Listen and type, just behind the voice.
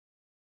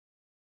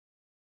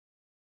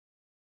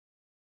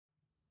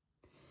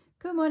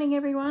Good morning,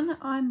 everyone.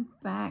 I'm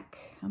back.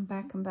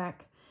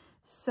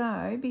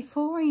 So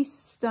before we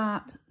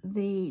start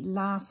the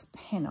last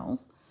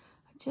panel,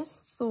 I just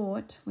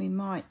thought we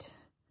might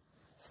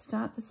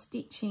start the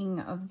stitching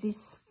of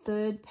this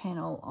third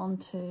panel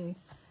onto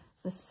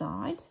the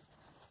side.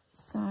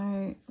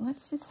 So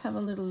let's just have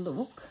a little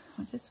look.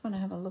 I just want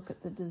to have a look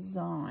at the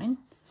design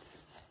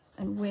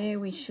and where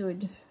we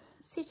should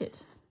sit it.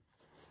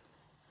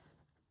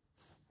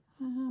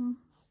 I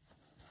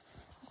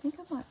think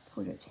I might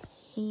put it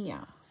here.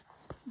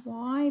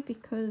 Why?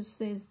 Because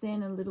there's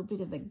then a little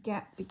bit of a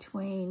gap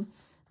between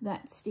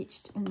that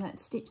stitched and that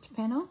stitched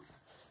panel,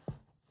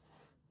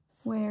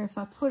 where if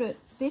I put it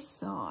this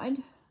side,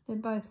 they're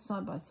both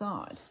side by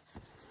side.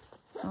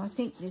 So I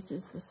think this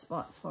is the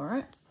spot for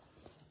it.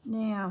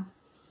 Now,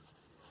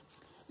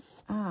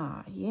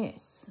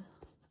 yes,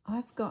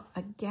 I've got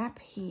a gap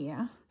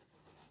here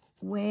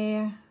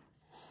where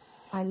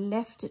I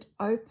left it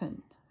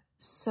open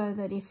so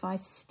that if I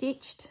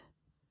stitched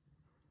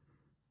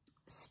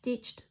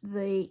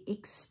the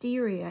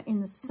exterior in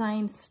the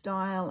same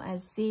style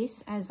as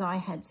this, as I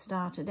had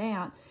started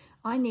out,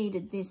 I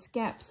needed this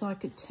gap so I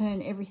could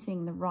turn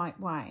everything the right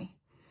way.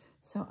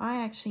 So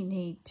I actually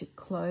need to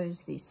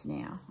close this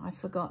now. I've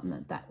forgotten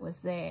that that was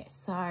there.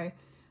 So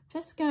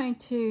just going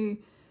to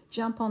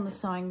jump on the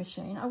sewing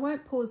machine. I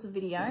won't pause the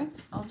video.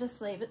 I'll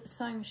just leave it. The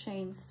sewing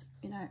machine's,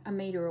 a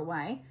metre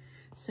away.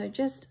 So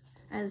just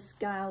as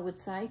Gail would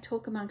say,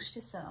 talk amongst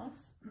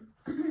yourselves.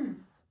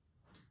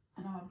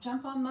 And I'll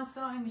jump on my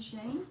sewing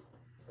machine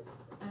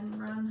and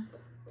run.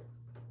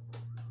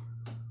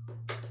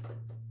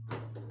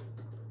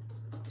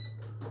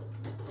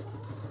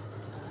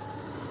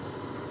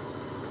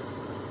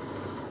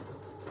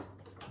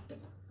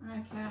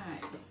 Okay.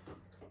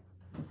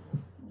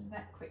 Was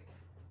that quick?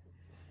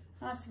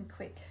 Nice and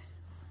quick.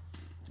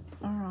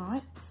 All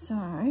right,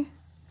 so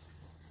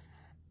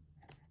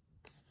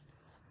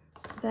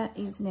that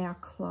is now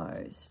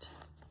closed.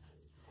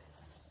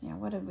 Now,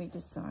 what did we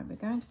decide? We're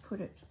going to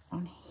put it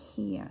on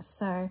here.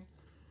 So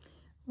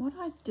what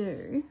I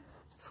do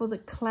for the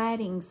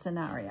cladding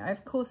scenario,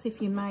 of course, if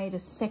you made a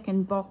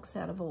second box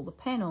out of all the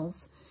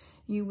panels,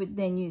 you would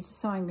then use the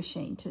sewing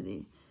machine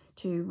to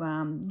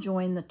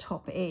join the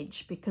top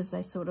edge, because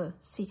they sort of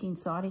sit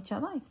inside each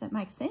other, if that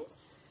makes sense.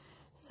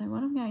 So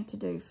what I'm going to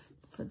do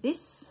for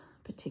this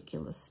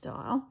particular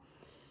style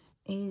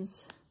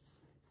is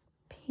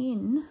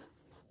pin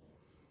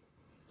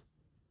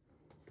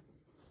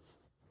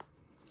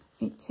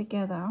it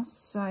together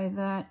so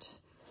that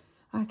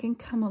I can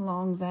come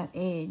along that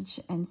edge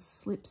and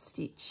slip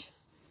stitch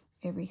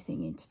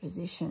everything into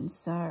position.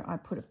 So I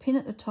put a pin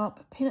at the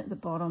top, a pin at the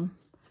bottom,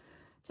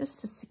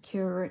 just to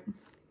secure it,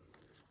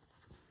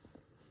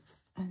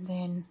 and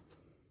then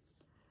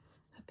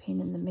a pin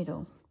in the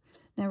middle.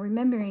 Now,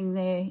 remembering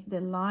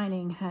the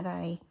lining had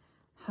a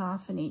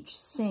 1/2 inch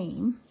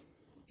seam.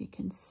 If you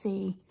can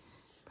see,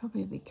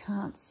 probably we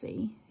can't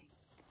see.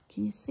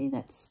 Can you see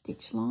that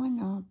stitch line?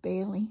 Oh,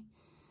 barely.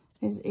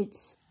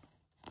 It's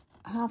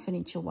 1/2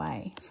 inch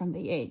away from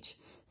the edge.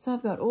 So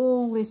I've got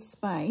all this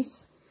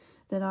space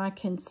that I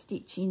can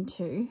stitch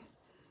into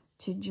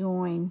to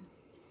join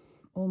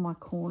all my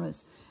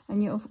corners.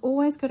 And you've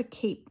always got to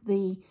keep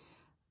the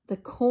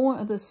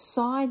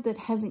side that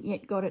hasn't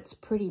yet got its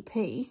pretty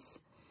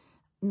piece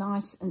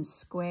nice and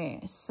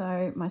square.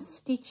 So my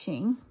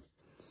stitching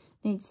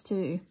needs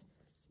to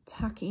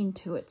tuck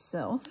into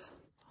itself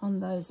on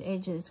those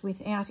edges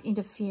without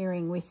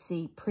interfering with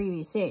the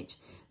previous edge.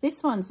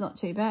 This one's not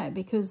too bad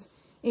because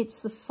it's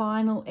the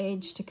final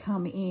edge to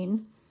come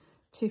in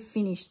to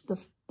finish the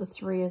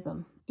three of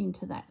them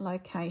into that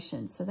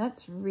location. So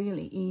that's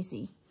really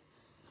easy.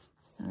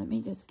 So let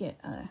me just get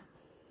a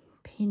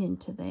pin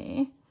into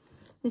there.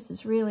 This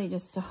is really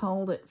just to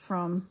hold it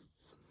from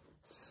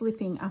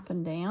slipping up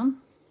and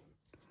down,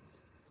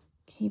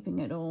 keeping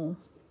it all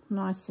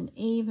nice and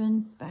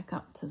even, back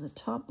up to the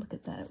top. Look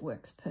at that, it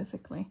works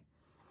perfectly.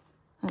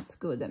 That's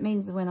good. That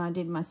means that when I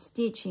did my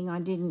stitching,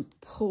 I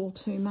didn't pull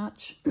too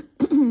much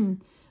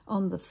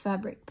on the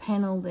fabric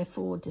panel,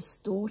 therefore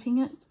distorting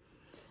it.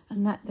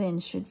 And that then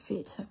should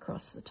fit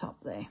across the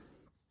top there.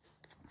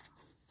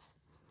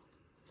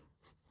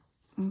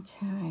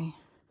 Okay,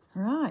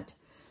 right.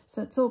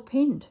 So it's all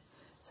pinned.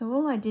 So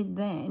all I did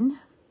then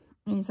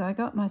is I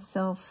got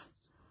myself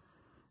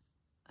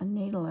a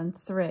needle and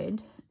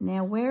thread.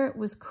 Now, where it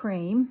was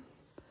cream,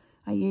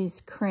 I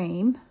used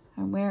cream.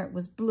 And where it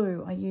was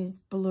blue, I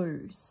used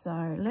blue.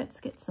 So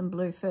let's get some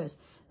blue first.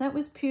 That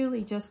was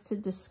purely just to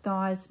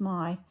disguise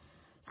my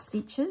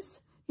stitches.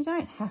 You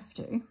don't have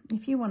to.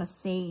 If you want to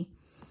see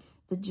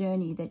the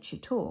journey that you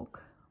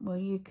took, well,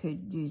 you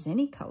could use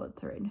any coloured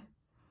thread.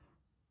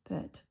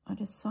 But I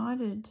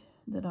decided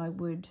that I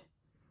would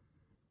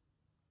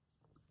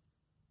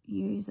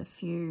use a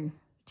few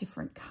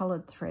different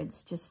coloured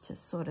threads just to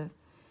sort of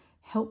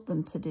help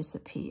them to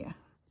disappear.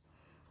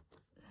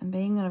 And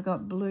being that I've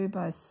got blue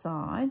both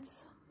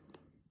sides,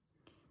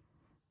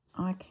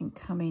 I can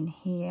come in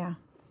here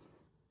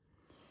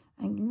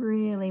and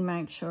really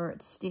make sure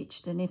it's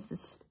stitched. And if the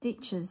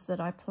stitches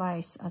that I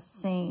place are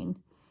seen,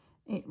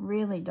 it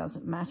really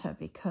doesn't matter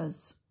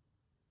because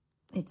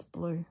it's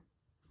blue.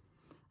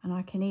 And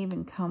I can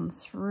even come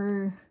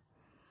through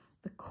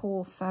the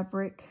core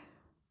fabric.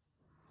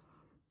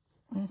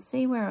 Now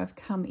see where I've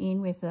come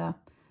in with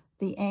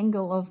the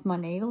angle of my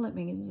needle. Let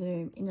me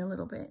zoom in a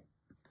little bit.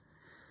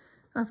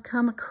 I've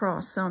come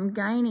across, so I'm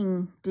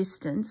gaining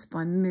distance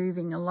by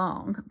moving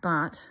along,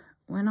 but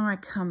when I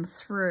come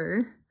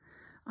through,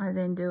 I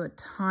then do a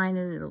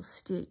tiny little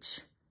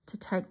stitch to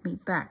take me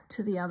back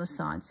to the other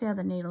side. See how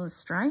the needle is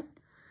straight?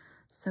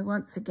 So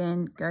once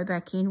again, go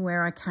back in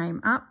where I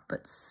came up,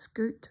 but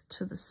scoot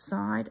to the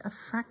side a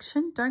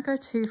fraction. Don't go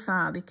too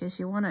far because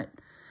you want it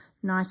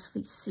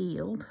nicely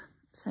sealed.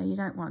 So you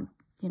don't want,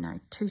 you know,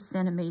 2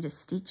 centimetre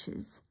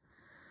stitches.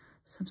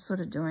 So I'm sort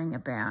of doing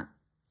about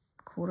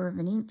 1/4 of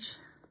an inch,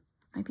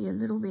 maybe a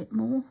little bit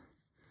more.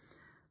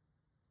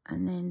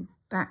 And then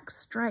back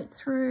straight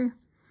through,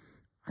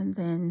 and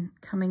then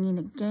coming in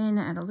again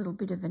at a little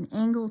bit of an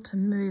angle to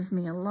move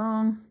me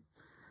along,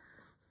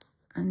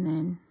 and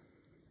then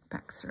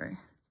back through.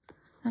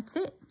 That's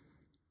it.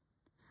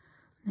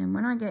 And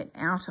when I get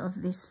out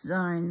of this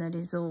zone that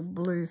is all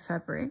blue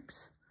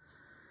fabrics,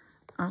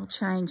 I'll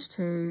change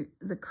to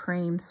the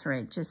cream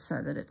thread just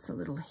so that it's a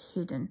little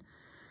hidden.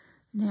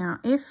 Now,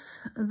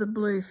 if the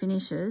blue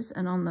finishes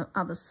and on the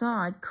other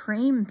side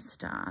cream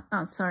start,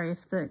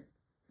 if the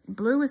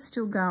blue is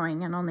still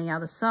going and on the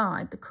other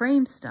side the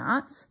cream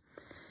starts,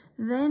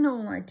 then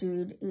all I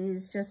did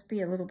is just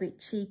be a little bit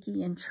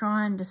cheeky and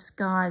try and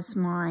disguise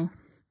my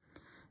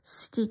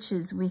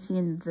stitches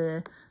within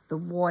the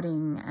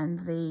wadding and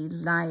the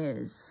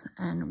layers,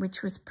 and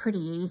which was pretty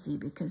easy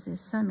because there's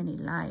so many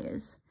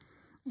layers.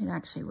 It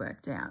actually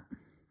worked out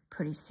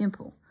pretty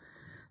simple.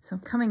 So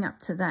I'm coming up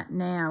to that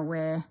now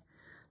where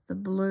the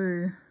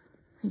blue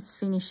is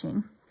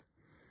finishing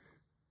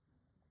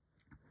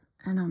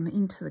and I'm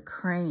into the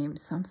cream.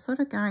 So I'm sort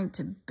of going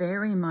to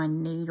bury my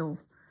needle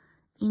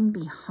in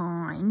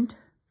behind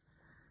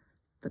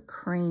the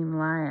cream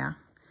layer.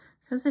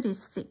 Because it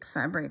is thick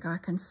fabric, I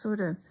can sort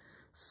of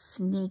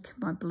sneak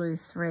my blue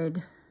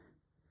thread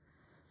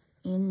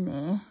in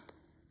there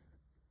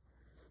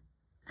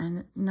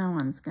and no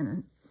one's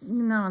gonna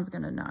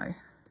know.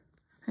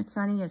 It's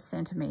only 1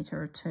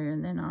 centimetre or 2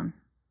 and then I'm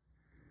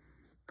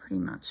pretty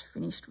much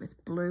finished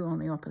with blue on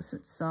the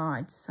opposite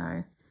side,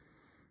 so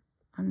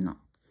I'm not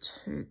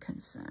too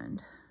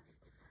concerned.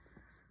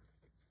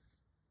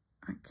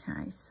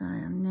 Okay, so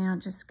I'm now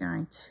just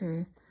going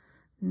to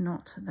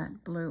knot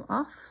that blue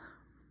off.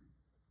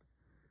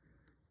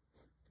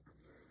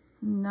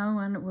 No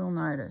one will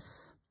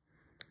notice.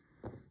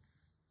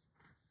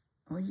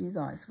 Or you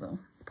guys will,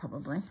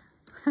 probably.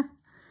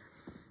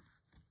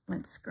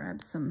 Let's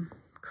grab some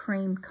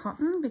cream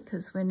cotton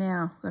because we're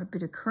now got a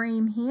bit of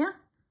cream here.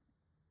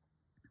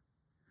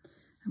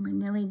 And we're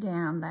nearly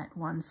down that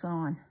one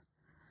side.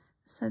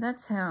 So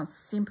that's how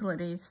simple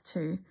it is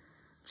to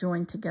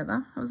join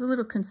together. I was a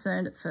little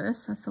concerned at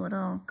first. I thought,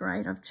 oh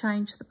great, I've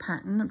changed the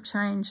pattern, I've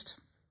changed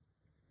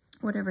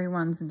what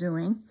everyone's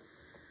doing.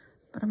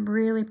 But I'm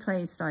really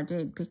pleased I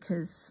did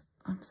because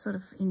I'm sort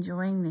of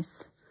enjoying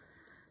this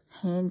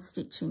hand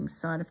stitching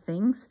side of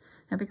things.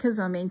 Now because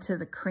I'm into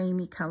the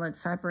creamy coloured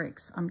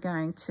fabrics, I'm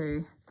going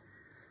to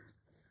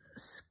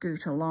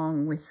scoot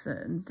along with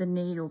the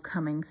needle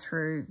coming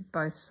through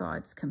both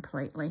sides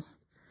completely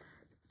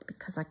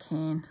because I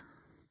can.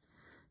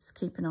 Just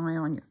keep an eye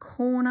on your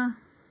corner,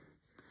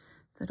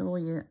 that all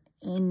your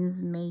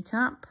ends meet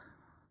up,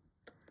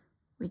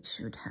 which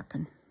should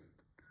happen.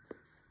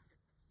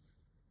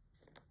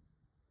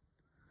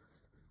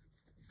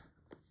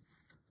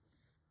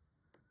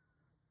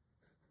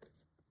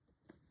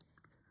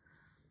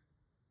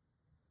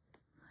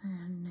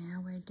 And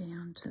now we're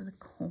down to the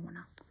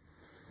corner.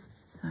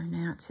 So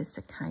now it's just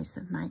a case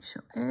of make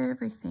sure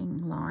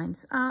everything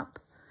lines up.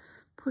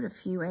 Put a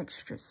few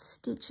extra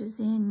stitches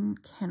in,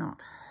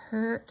 cannot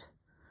hurt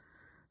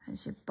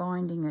as you're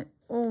binding it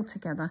all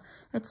together.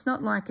 It's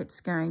not like it's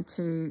going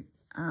to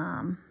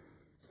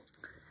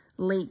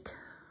leak.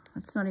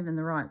 That's not even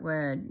the right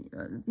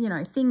word. You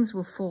know, things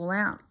will fall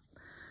out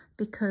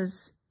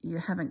because you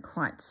haven't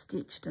quite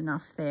stitched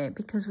enough there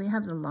because we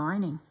have the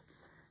lining.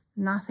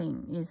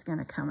 Nothing is going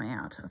to come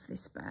out of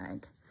this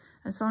bag.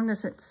 As long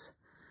as it's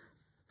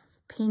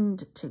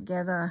pinned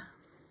together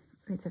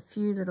with a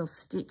few little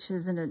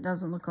stitches and it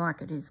doesn't look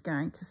like it is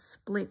going to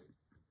split,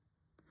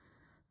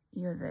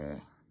 you're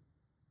there.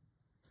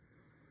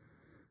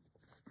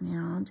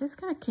 Now I'm just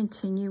going to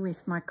continue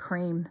with my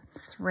cream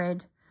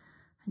thread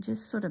and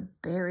just sort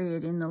of bury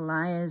it in the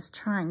layers,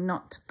 trying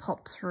not to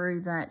pop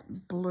through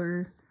that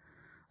blue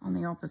on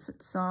the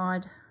opposite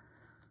side.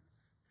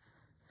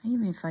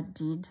 Even if I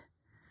did,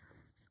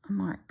 I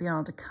might be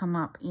able to come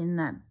up in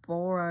that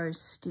borrow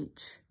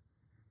stitch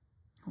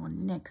or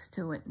next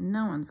to it.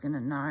 No one's going to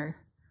know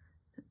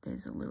that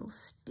there's a little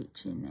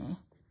stitch in there.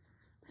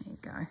 There you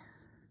go.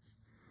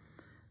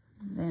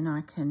 Then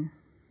I can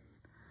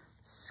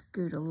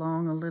scoot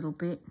along a little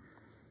bit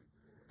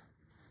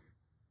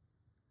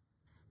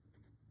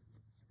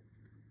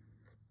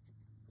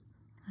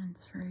and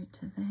through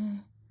to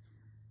there,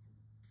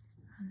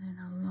 and then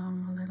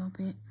along a little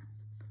bit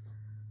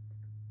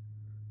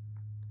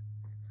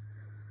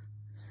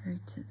through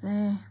to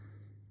there.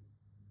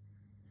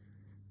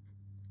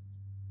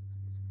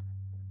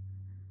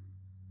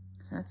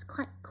 So it's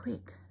quite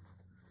quick.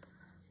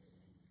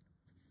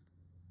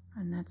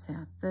 And that's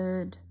our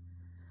third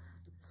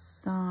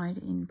side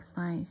in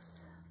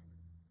place.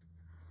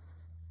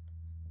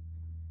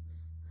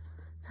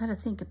 I've had to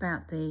think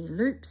about the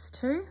loops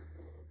too,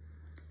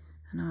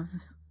 and I've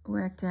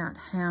worked out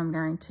how I'm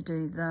going to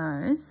do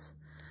those.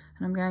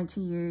 And I'm going to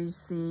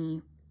use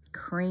the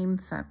cream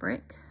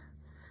fabric,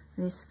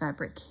 this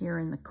fabric here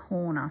in the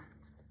corner.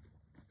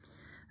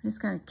 I'm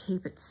just going to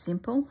keep it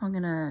simple. I'm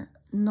going to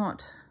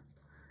not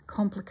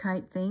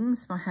complicate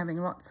things by having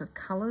lots of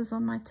colours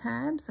on my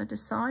tabs. I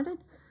decided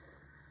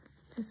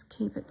just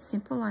keep it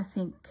simple, I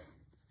think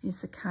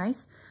is the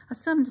case. I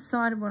still haven't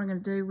decided what I'm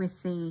going to do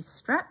with the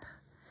strap.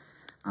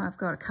 I've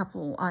got a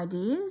couple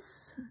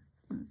ideas,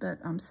 but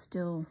I'm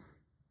still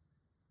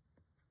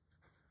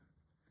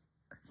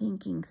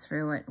thinking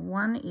through it.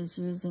 One is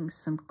using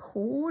some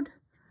cord,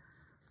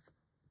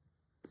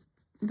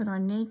 but I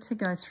need to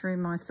go through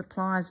my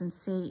supplies and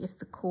see if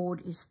the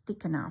cord is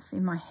thick enough.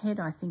 In my head,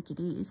 I think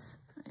it is,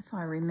 if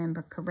I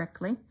remember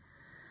correctly,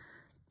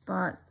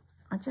 but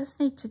I just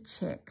need to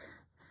check.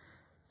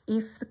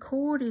 If the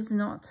cord is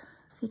not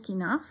thick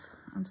enough,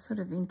 I'm sort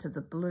of into the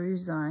blue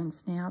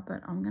zones now,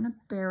 but I'm going to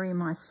bury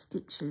my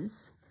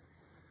stitches,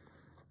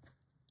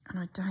 and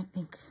I don't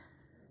think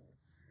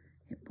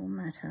it will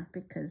matter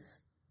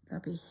because they'll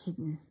be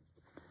hidden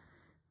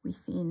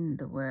within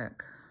the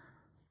work.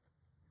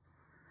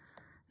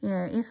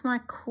 Yeah, if my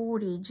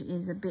cordage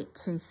is a bit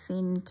too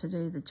thin to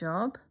do the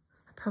job,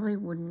 I probably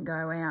wouldn't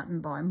go out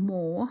and buy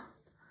more,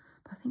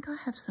 but I think I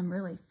have some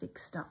really thick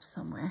stuff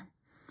somewhere.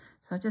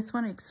 So I just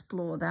want to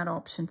explore that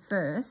option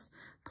first.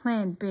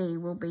 Plan B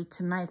will be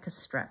to make a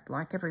strap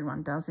like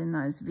everyone does in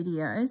those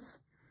videos.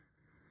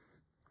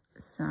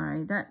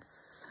 So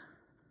that's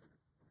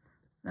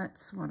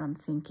what I'm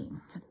thinking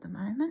at the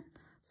moment.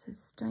 So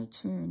stay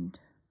tuned.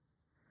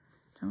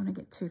 Don't want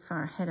to get too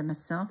far ahead of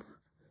myself.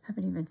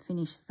 Haven't even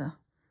finished the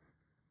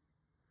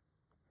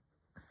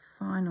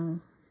final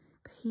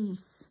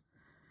piece.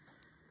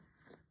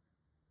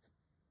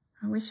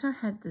 I wish I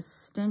had the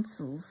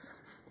stencils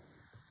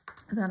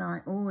that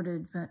I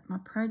ordered, but my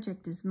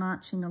project is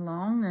marching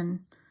along,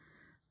 and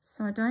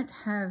so I don't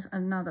have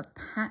another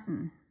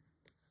pattern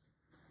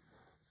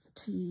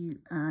to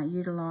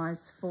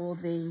utilize for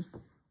the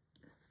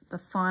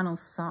final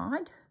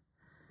side,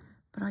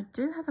 but I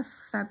do have a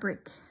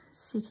fabric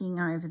sitting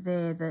over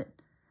there that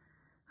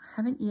I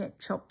haven't yet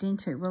chopped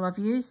into. Well, I've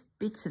used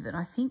bits of it.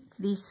 I think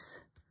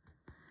this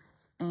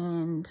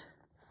and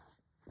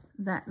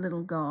that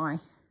little guy,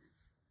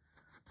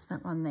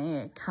 that one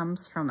there,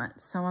 comes from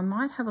it. So I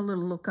might have a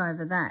little look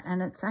over that,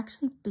 and it's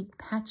actually big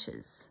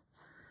patches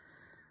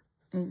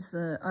is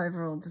the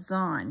overall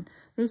design.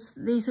 These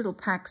little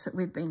packs that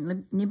we've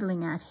been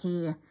nibbling at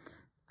here,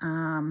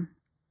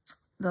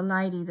 the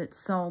lady that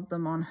sold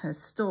them on her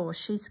store,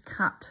 she's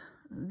cut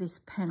this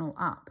panel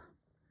up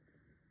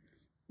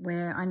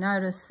where I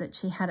noticed that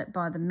she had it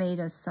by the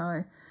metre,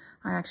 so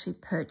I actually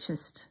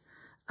purchased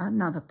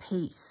another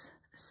piece.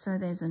 So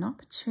there's an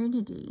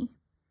opportunity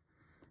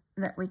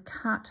that we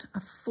cut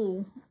a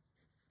full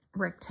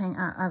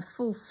rectangle, a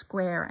full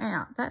square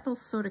out. That'll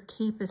sort of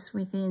keep us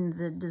within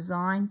the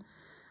design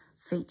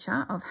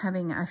feature of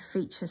having a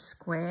feature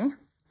square.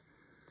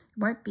 It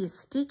won't be a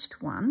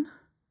stitched one,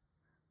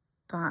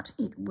 but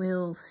it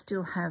will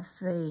still have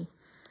the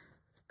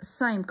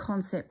same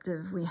concept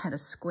of we had a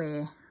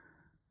square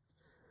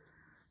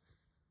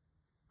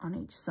on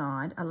each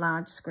side, a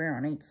large square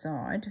on each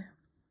side,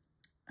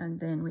 and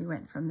then we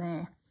went from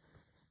there.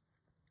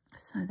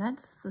 So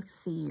that's the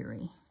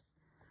theory.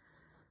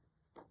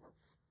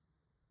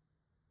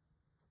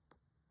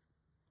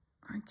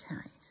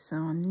 Okay, so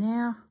I'm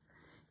now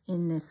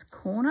in this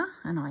corner,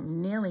 and I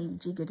nearly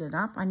jiggered it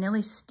up. I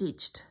nearly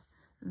stitched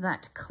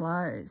that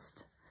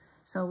closed.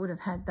 So I would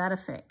have had that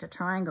effect, a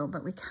triangle,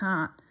 but we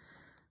can't.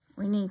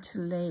 We need to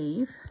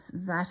leave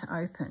that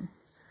open.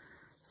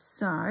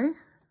 So I'm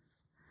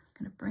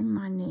going to bring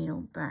my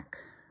needle back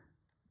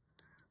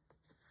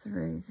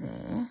through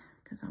there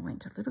because I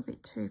went a little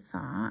bit too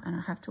far, and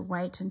I have to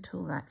wait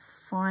until that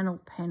final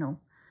panel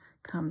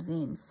comes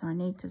in. So I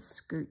need to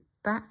scoot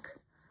back.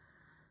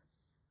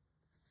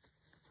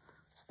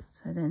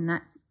 So then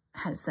that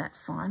has that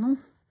final.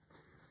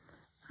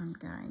 I'm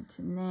going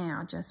to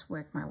now just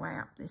work my way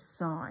up this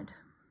side.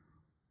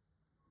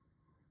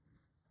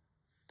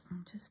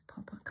 I'll just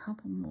pop a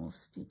couple more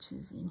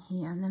stitches in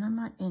here, and then I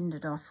might end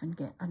it off and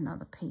get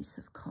another piece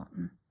of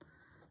cotton.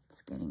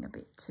 It's getting a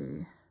bit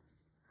too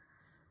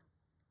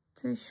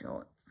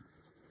short.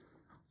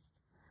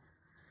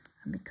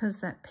 And because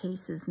that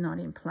piece is not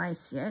in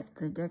place yet,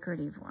 the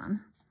decorative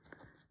one,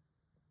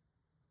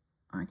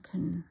 I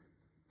can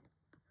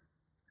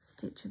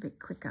stitch a bit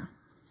quicker.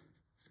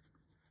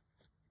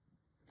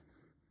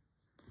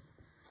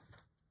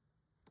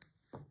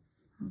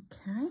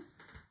 Okay,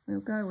 we'll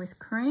go with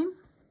cream.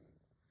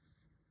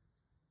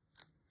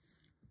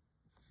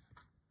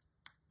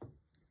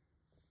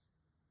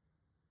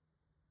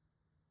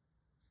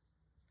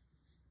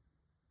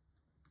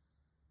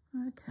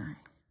 Okay,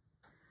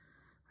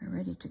 we're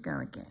ready to go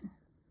again.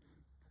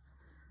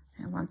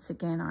 Now once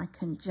again I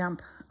can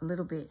jump a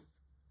little bit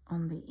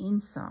on the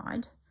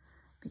inside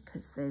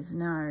because there's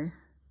no,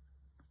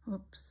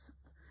 oops,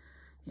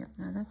 yep,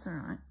 no, that's all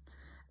right.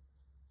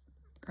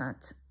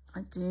 But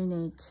I do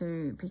need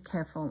to be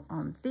careful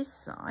on this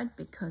side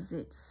because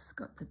it's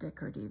got the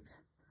decorative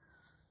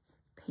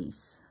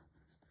piece.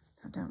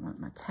 So I don't want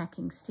my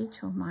tacking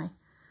stitch or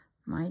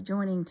my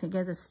joining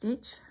together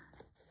stitch,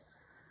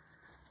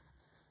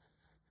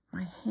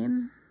 my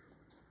hem,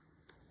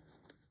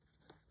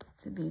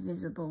 to be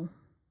visible.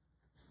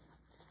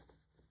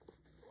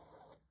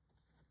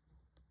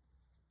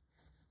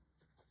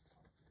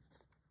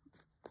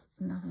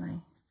 Lovely.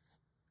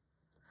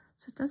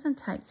 So it doesn't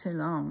take too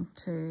long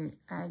to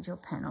add your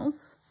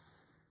panels.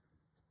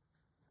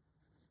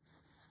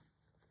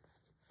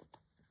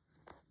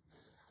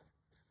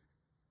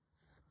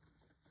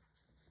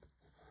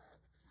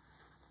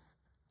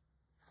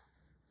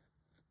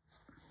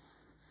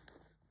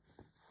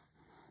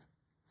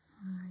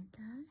 There we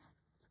go.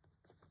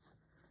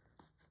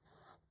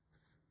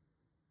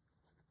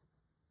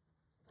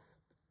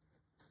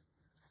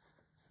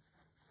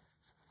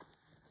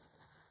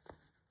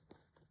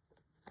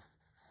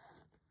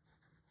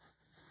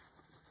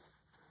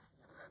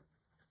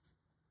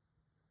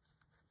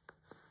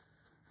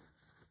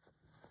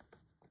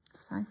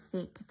 So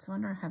thick, it's a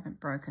wonder I haven't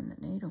broken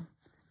the needle.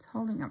 It's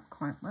holding up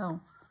quite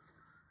well.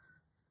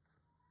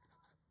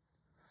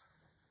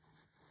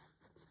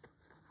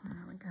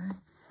 There we go,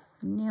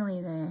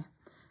 nearly there.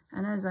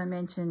 And as I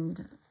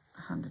mentioned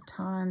 100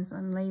 times,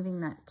 I'm leaving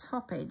that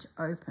top edge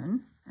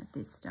open at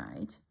this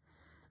stage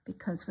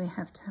because we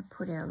have to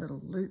put our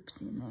little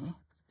loops in there.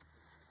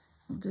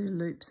 We'll do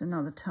loops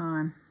another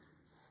time.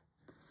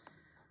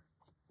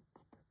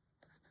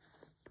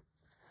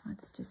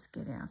 Let's just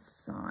get our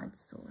sides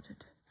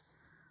sorted.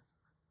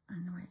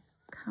 And we're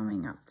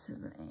coming up to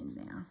the end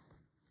now.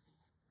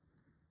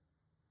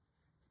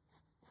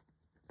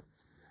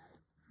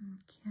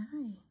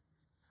 Okay,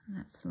 and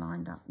that's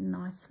lined up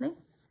nicely.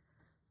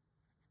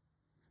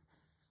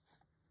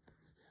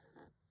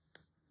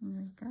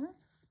 There we go.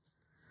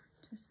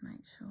 Just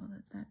make sure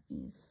that that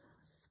is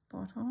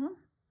spot on.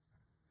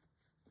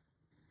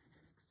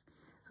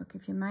 Look,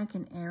 if you make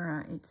an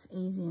error, it's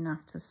easy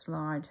enough to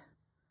slide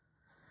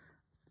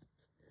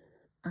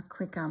a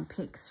quick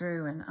unpick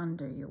through and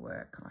undo your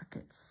work. Like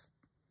it's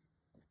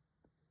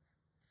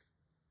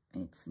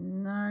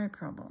no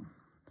problem.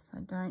 So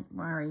don't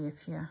worry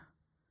if you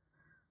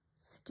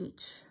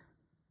stitch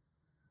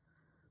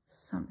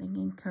something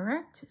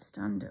incorrect, just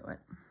undo it.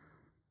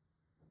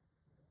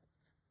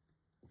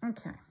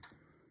 Okay,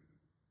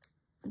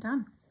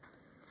 done.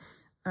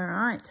 All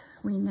right,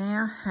 we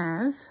now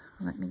have,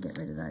 let me get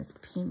rid of those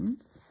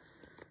pins.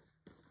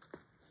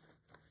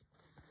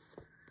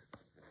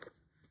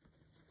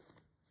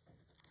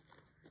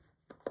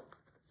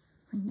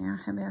 We now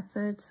have our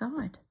third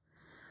side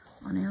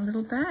on our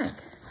little bag.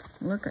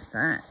 Look at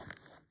that.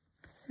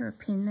 Is there a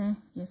pin there?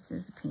 Yes,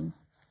 there's a pin.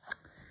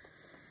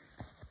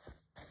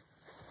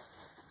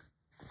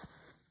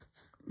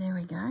 There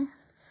we go.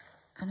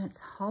 And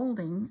it's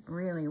holding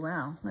really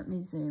well. Let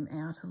me zoom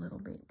out a little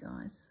bit,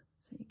 guys,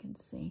 so you can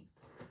see.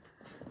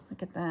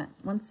 Look at that.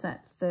 Once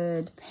that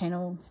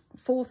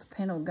fourth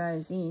panel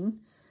goes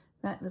in,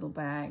 that little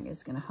bag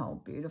is going to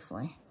hold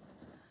beautifully.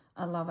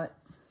 I love it.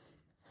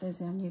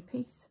 There's our new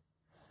piece.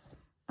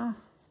 Oh,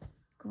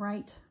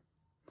 great.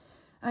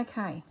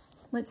 Okay,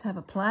 let's have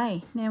a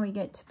play. Now we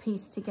get to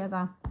piece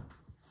together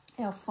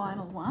our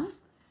final one.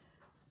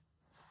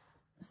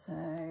 So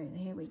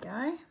here we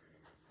go.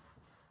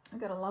 I've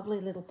got a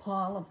lovely little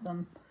pile of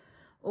them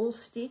all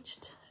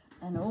stitched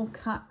and all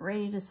cut,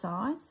 ready to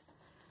size.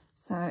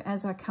 So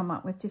as I come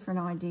up with different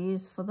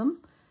ideas for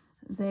them,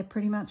 they're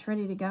pretty much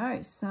ready to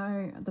go.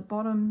 So the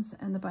bottoms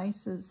and the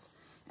bases,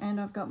 and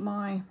I've got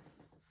my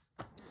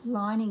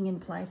lining in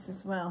place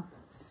as well.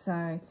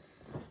 So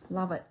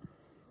love it,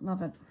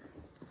 love it.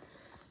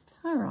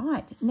 All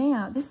right,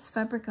 now this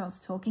fabric I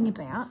was talking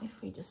about,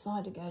 if we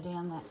decide to go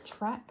down that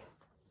track,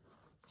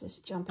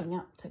 just jumping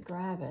up to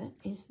grab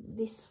it, is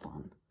this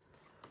one.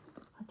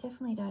 I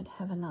definitely don't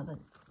have another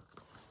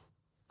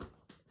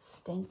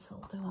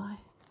stencil, do I?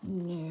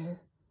 No,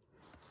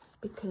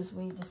 because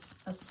we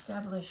just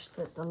established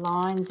that the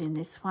lines in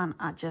this one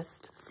are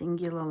just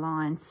singular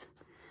lines,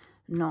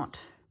 not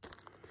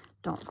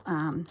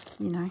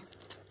you know.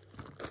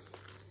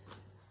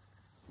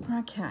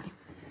 Okay,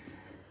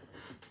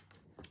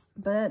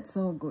 but it's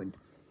all good.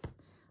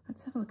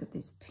 Let's have a look at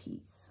this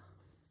piece.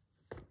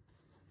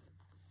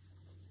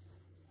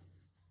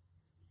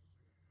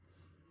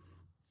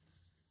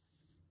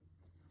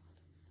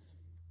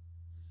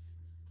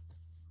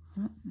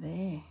 Right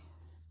there,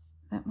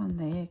 that one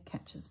there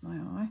catches my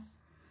eye,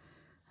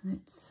 and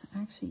it's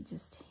actually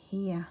just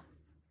here.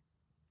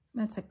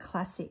 That's a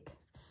classic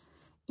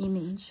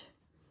image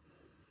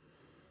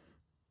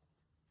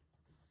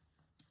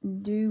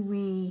do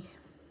we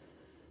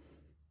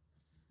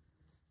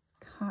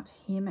cut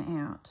him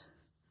out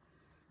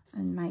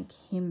and make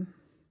him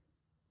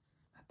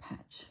a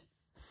patch?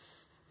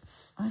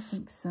 I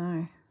think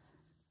so.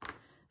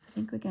 I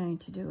think we're going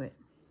to do it.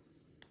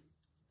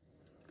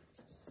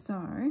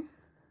 So,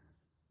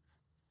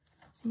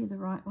 is he the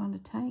right one to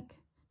take?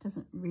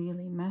 Doesn't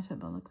really matter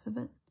by the looks of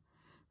it.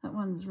 That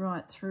one's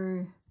right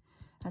through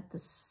at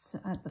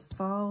the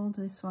fold.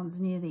 This one's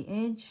near the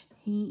edge.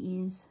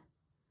 He is...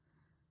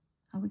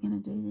 Are we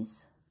going to do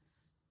this?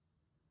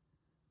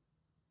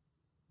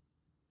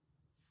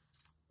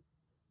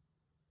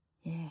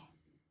 Yeah.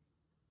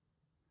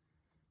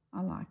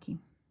 I like him.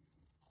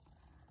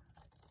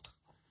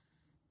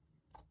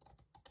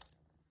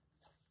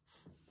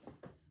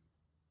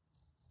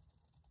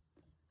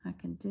 I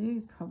can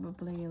do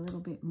probably a little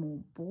bit more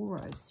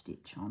borrow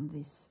stitch on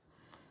this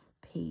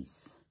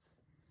piece.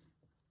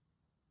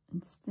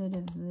 Instead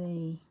of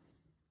the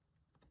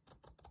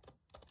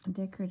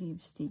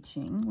decorative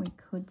stitching, we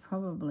could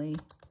probably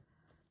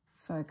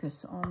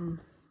focus on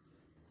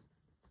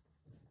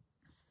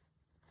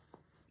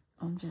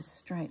just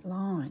straight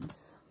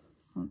lines.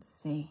 Let's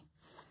see.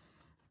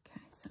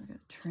 Okay, so I've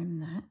got to trim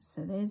that.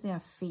 So there's our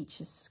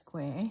feature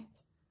square.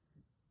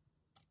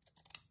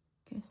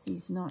 Guess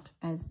he's not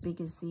as big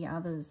as the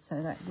others,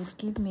 so that would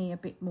give me a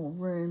bit more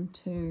room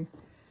to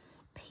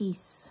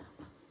piece.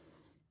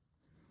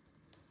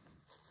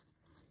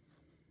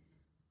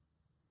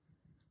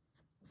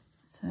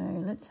 So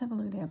let's have a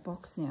look at our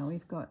box now.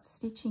 We've got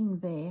stitching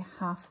there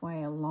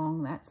halfway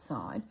along that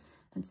side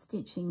and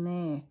stitching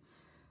there.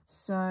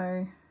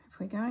 So if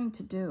we're going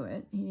to do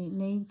it, it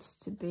needs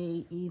to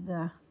be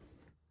either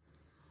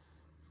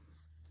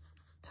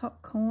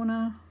top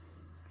corner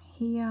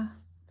here.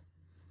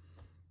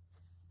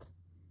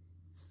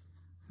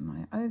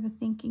 Am I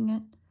overthinking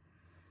it?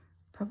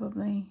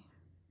 Probably.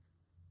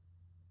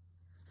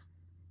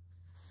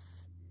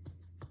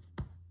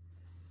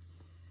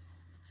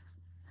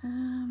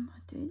 I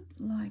do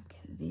like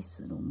this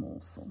little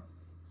morsel.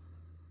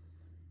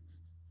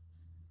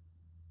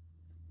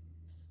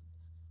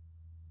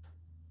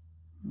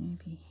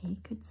 Maybe he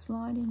could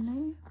slide in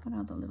there. What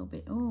other little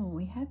bit? Oh,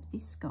 we have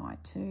this guy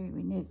too.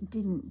 We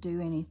didn't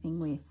do anything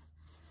with.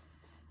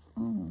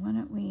 Oh, why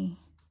don't we?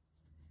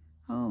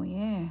 Oh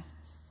yeah.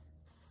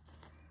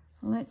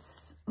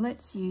 Let's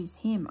use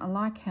him. I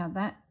like how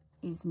that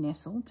is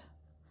nestled.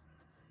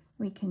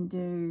 We can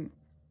do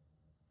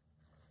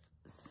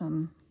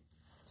some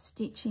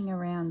stitching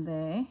around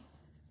there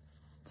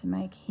to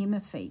make him a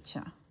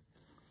feature.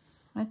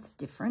 That's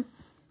different.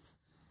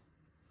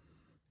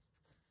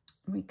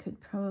 We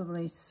could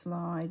probably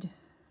slide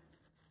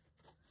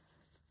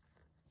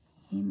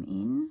him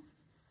in.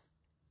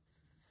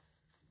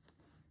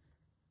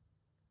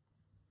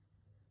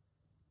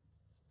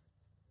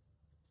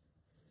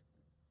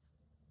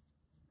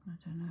 I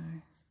don't know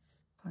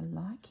if I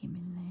like him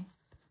in there.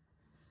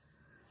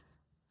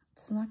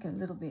 It's like a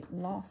little bit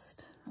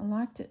lost. I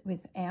liked it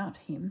without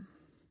him.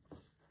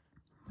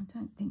 I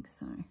don't think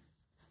so.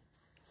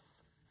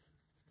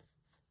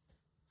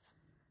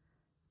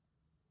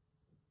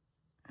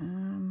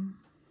 No,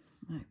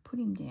 put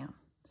him down.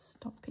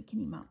 Stop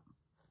picking him up.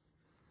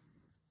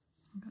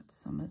 I've got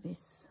some of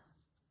this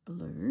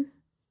blue.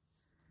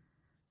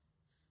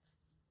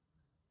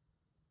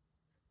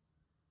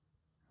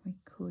 We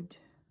could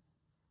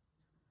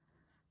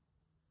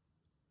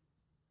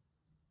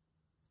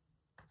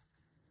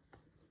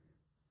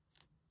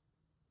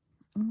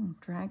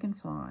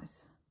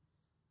dragonflies.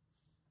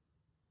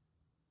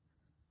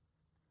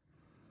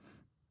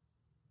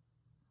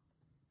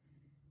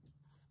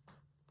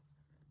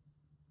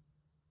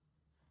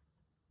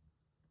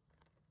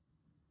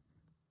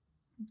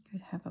 You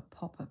could have a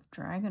pop of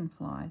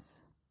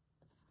dragonflies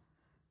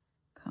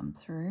come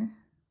through.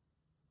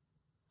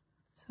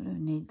 Sort of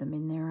need them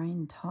in their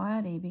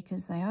entirety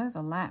because they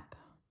overlap.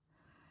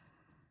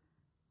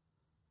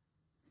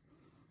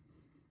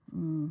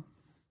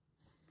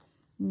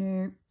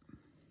 Nope.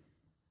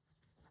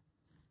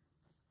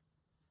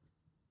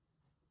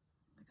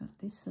 I got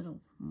this little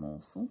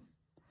morsel.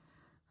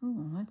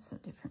 Oh, that's a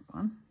different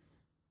one.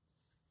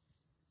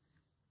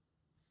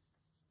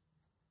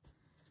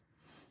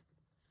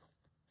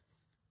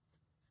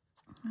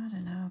 I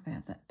don't know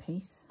about that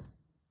piece.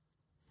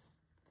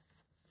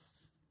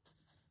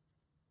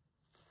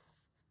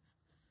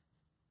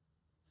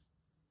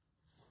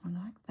 I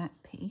like that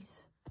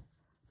piece.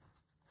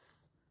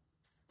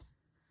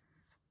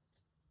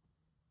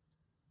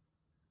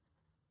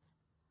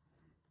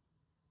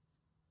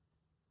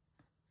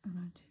 And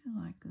I do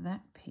like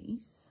that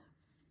piece.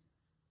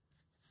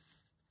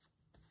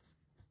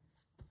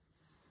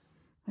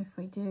 If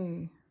we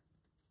do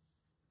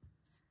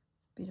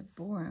a bit of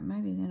borrow,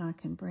 maybe then I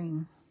can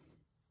bring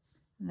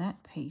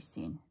that piece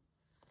in.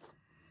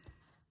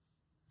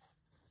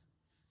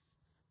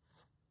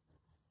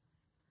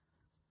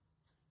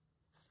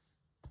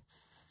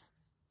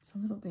 It's a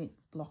little bit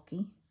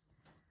blocky.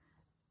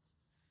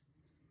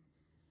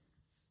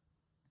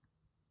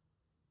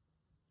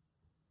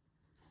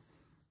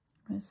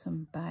 There's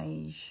some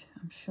beige.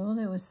 I'm sure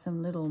there was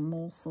some little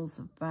morsels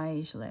of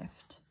beige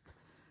left.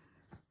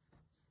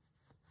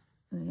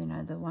 You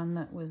know, the one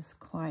that was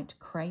quite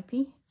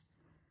crepey.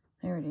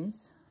 There it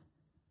is.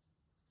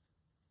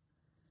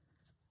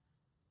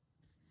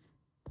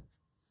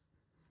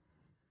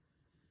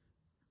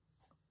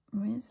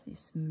 Where's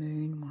this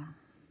moon one?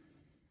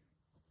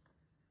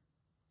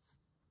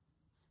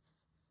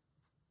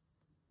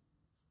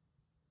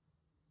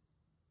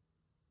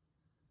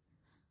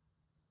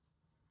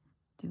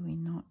 Do we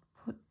not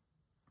put...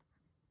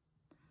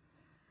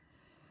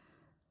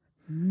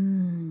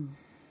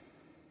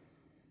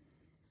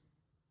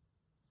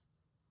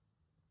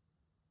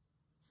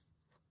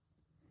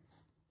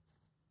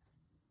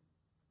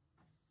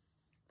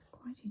 It's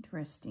quite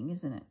interesting,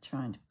 isn't it?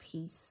 Trying to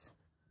piece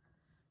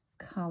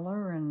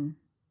colour, and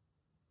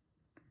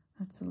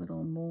that's a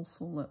little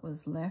morsel that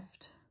was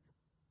left.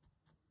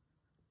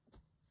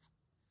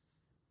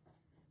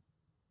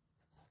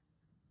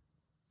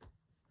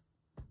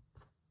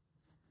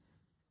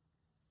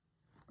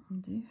 I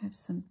do have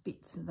some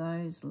bits of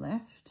those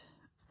left.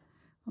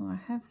 Oh, I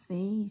have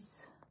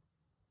these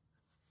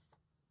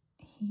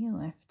here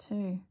left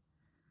too.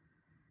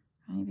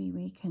 Maybe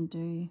we can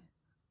do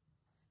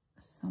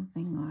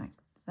something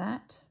like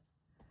that.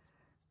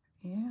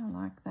 Yeah, I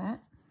like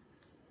that.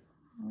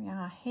 We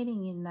are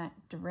heading in that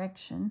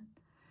direction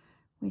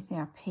with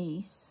our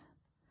piece.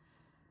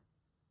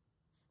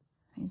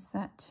 Is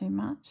that too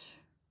much?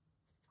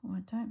 Oh, I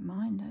don't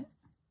mind it.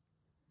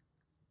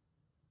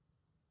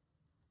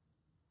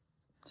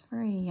 It's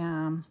very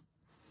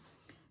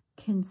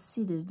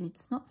considered.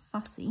 It's not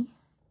fussy.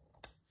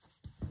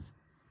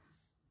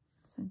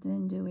 So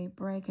then do we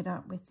break it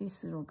up with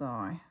this little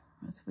guy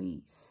as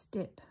we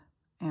step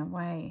our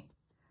way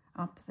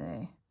up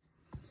there?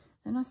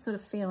 Then I sort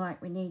of feel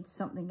like we need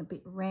something a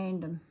bit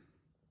random.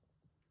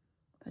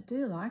 I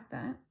do like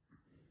that.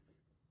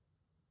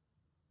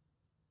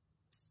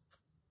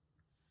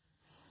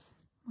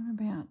 What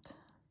about...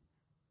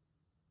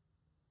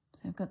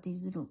 So I've got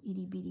these little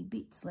itty bitty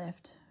bits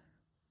left.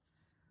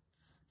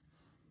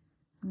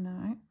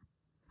 No.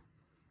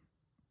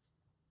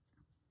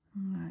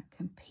 Oh, it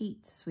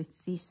competes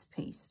with this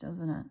piece,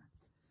 doesn't it?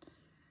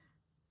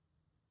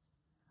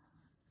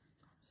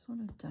 Sort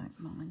of don't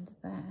mind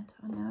that.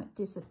 I know it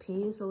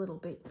disappears a little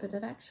bit, but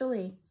it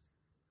actually,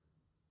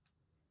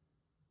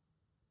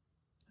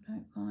 I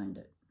don't mind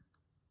it.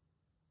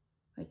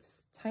 It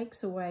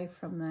takes away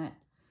from that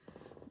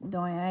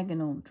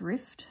diagonal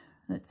drift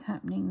that's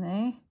happening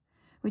there,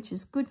 which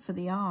is good for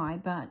the eye,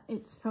 but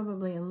it's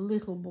probably a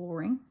little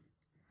boring,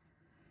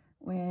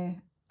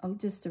 where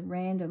just a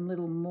random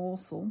little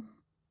morsel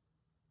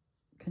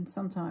can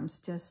sometimes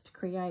just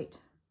create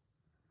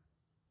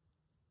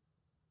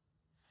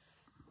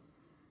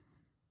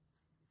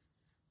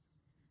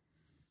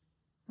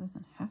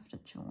doesn't have to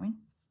join.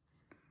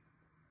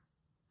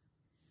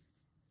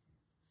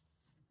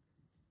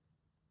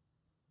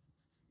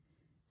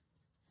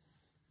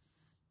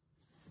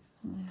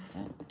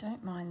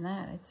 Don't mind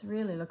that. It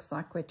really looks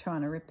like we're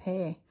trying to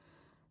repair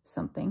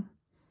something.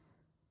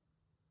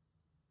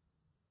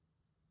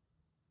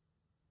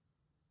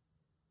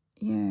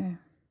 Yeah.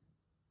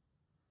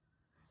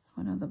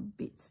 What other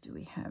bits do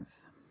we have?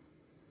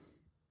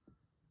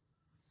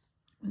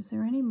 Was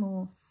there any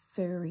more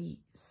furry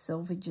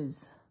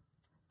selvages?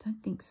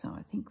 Don't think so.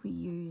 I think we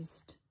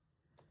used,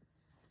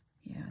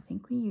 yeah, I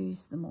think we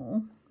used them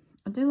all.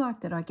 I do like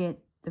that I get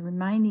the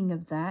remaining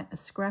of that, a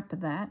scrap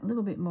of that, a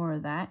little bit more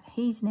of that.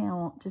 He's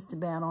now just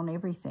about on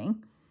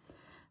everything.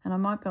 And I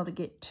might be able to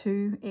get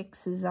 2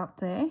 X's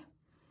up there.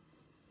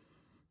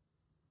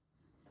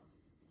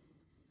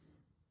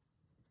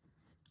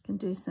 Can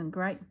do some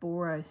great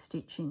borrow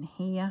stitch in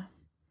here.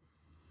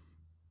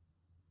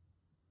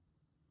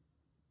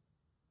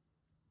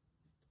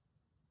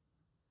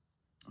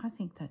 I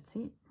think that's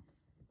it.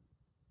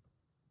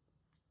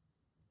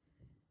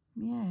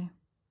 Yeah.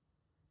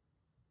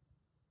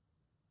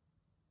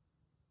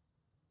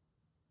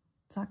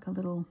 It's like a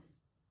little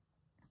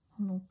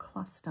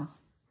cluster.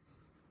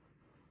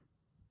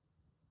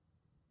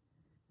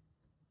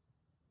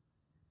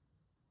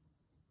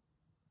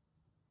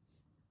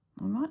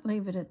 I might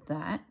leave it at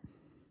that,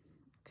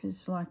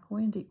 because like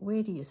where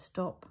do you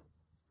stop?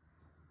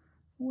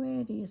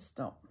 Where do you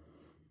stop?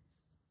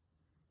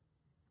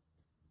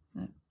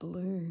 That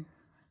blue.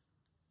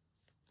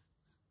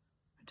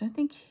 I don't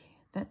think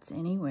that's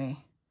anywhere.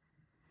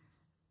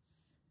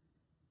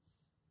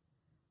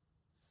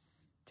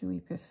 Do we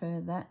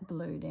prefer that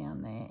blue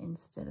down there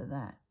instead of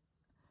that?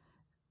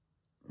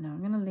 No, I'm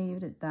going to leave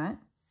it at that,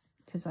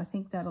 because I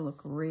think that'll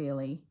look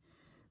really,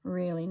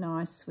 really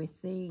nice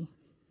with the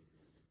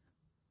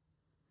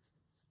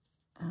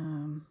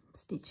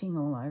stitching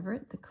all over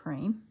it, the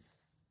cream.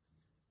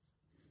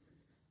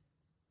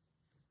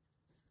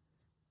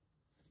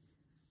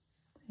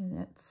 See,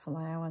 that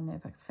flower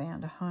never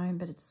found a home,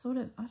 but it's sort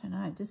of, I don't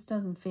know, it just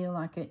doesn't feel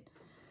like it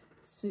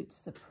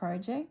suits the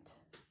project.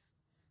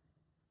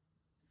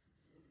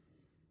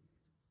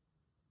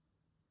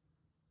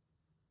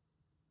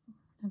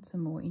 That's a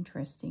more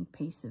interesting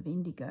piece of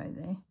indigo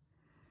there.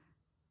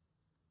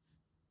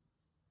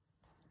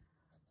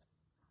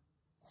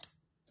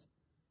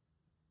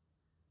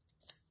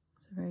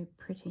 It's a very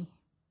pretty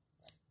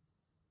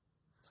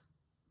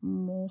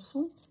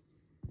morsel.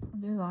 I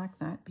do like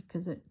that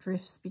because it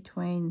drifts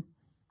between,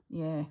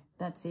 yeah,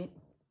 that's it.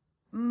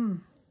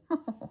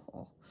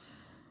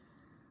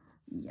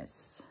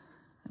 Yes,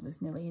 that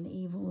was nearly an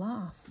evil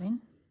laugh then.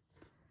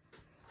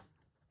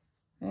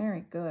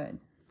 Very good.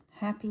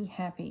 Happy,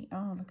 happy.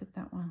 Oh, look at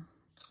that one.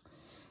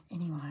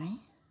 Anyway,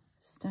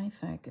 stay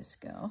focused,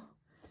 girl.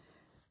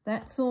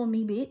 That's all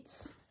me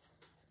bits.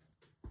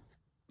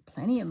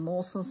 Plenty of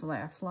morsels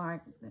left.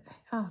 Like,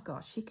 oh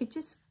gosh, you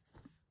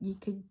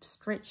could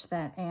stretch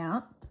that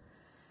out.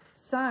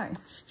 So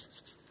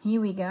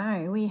here we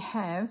go. We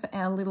have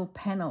our little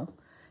panel.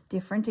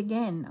 Different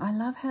again. I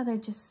love how they're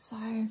just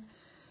so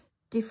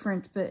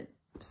different but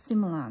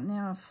similar.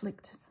 Now I've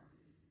flicked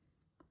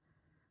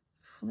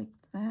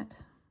that.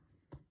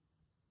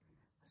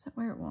 Is that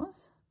where it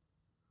was?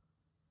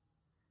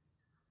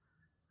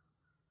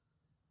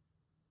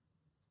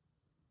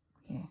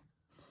 Yeah.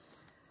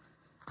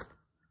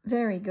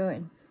 Very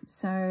good.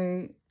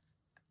 So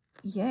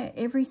yeah,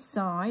 every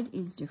side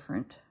is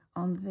different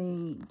on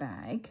the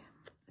bag.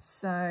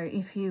 So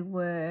if you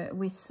were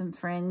with some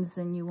friends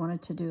and you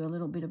wanted to do a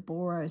little bit of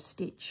borrow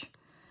stitch,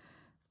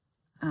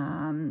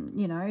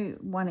 you know,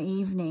 one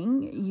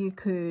evening you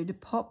could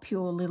pop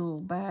your little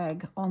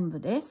bag on the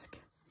desk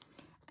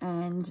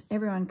and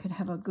everyone could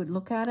have a good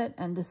look at it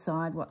and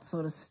decide what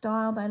sort of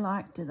style they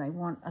like. Do they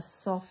want a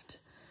soft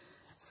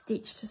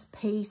stitched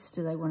piece?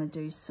 Do they want to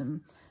do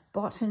some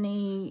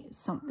botany,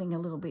 something a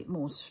little bit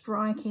more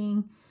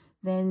striking?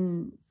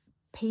 Then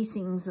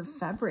piecings of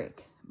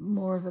fabric,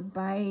 more of a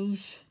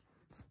beige,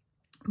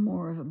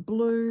 more of a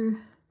blue.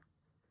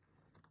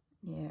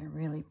 Yeah,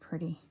 really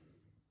pretty.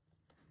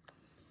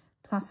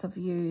 Plus I've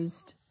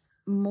used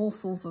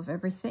morsels of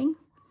everything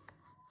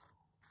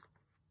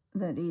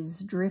that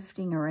is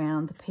drifting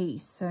around the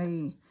piece.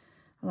 So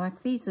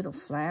like these little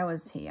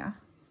flowers here,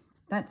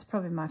 that's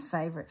probably my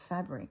favourite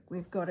fabric.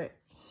 We've got it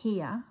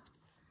here,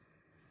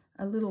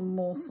 a little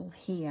morsel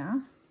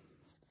here.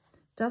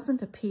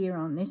 Doesn't appear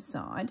on this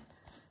side,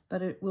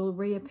 but it will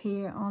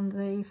reappear on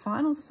the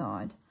final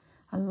side.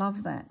 I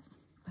love that.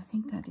 I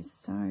think that is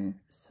so,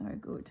 so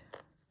good.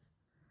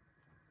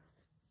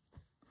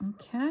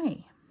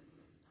 Okay,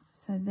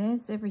 so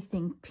there's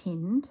everything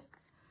pinned.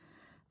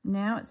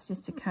 Now it's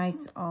just a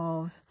case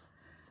of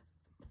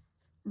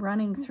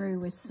running through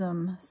with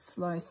some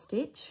slow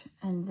stitch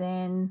and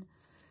then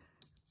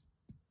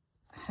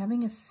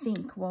having a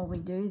think while we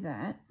do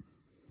that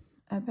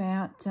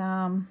about,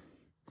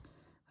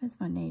 where's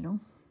my needle?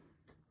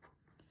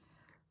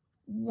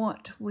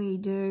 What we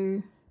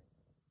do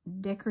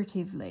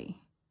decoratively.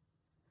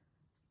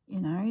 You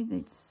know,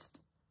 that's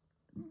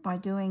by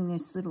doing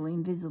this little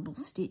invisible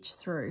stitch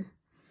through.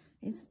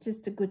 It's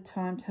just a good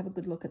time to have a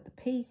good look at the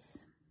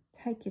piece.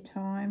 Take your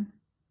time.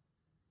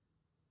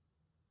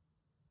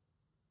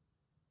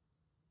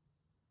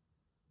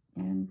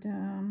 And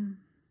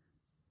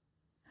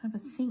have a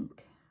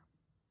think.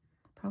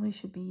 Probably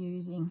should be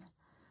using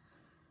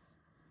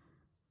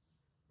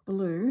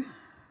blue,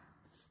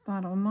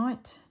 but I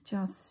might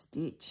just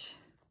stitch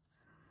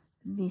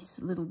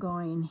this little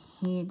guy in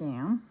here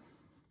down.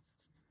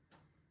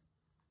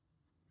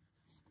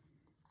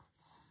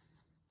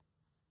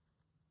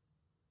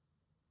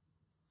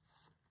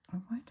 I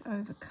won't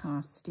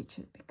overcast stitch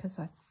it because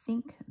I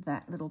think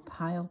that little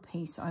pale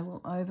piece I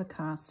will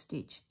overcast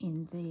stitch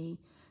in the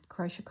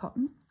crochet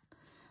cotton.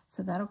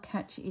 So that'll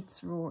catch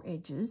its raw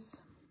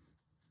edges.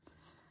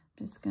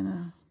 I'm just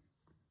gonna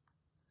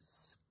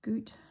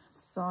scoot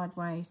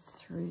sideways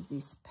through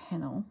this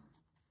panel.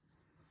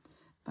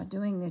 By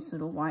doing this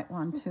little white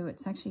one too,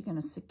 it's actually going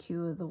to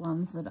secure the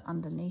ones that are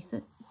underneath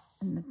it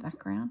in the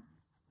background.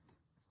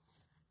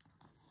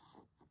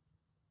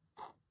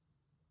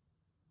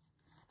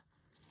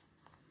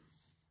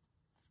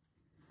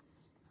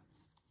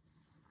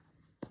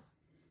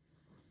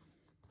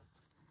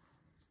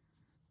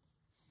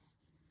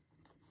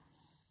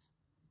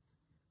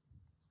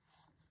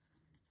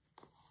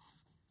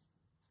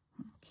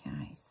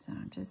 Okay, so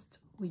I'm just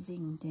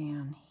whizzing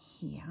down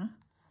here.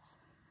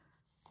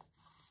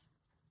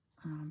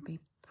 I'll be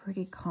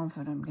pretty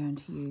confident I'm going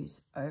to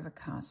use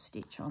overcast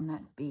stitch on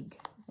that big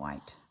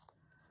white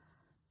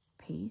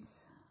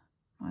piece.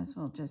 Might as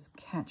well just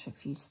catch a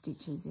few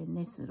stitches in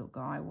this little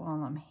guy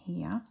while I'm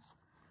here.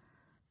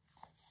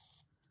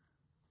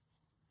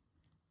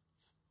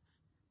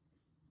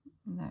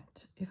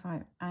 That if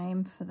I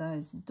aim for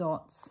those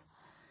dots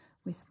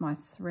with my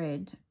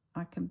thread,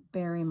 I can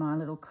bury my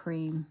little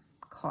cream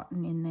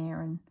cotton in there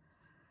and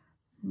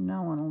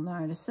no one will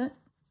notice it.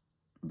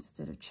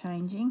 Instead of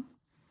changing,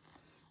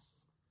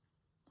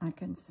 I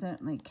can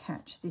certainly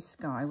catch this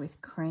guy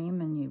with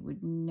cream and you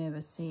would never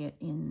see it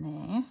in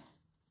there.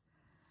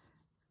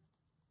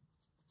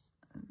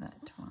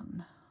 That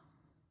one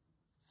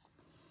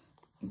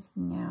is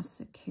now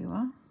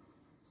secure.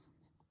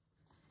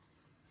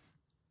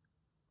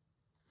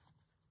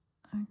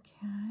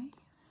 Okay.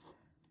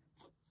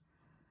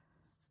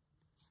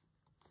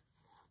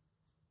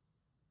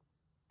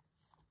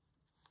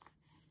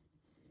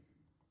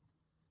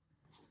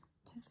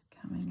 Just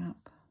coming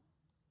up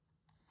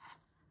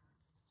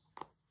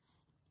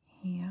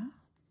here.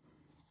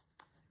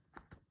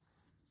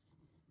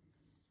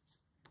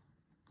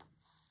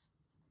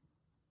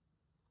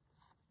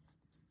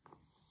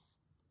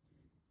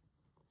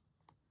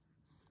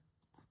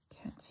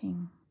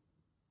 Catching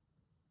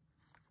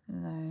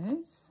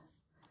those.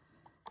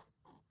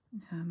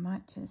 Now I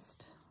might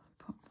just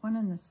put one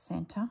in the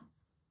center,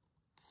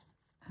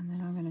 and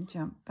then I'm going to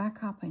jump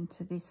back up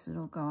into this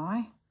little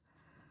guy.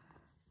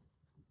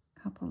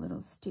 Couple little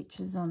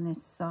stitches on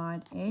this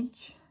side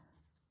edge,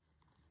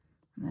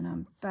 and then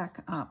I'm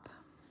back up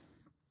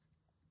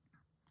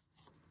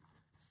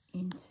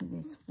into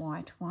this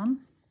white one.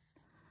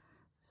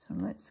 So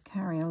let's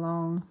carry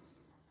along.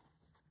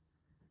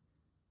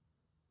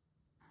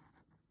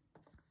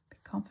 Be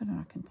confident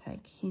I can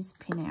take his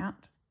pin out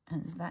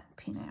and that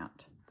pin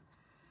out.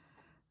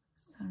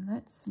 So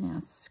let's now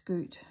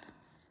scoot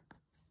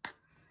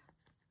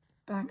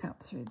back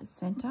up through the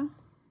center.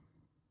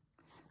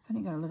 I've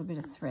only got a little bit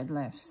of thread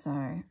left,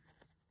 so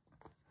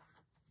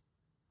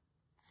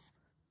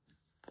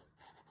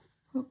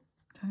whoop,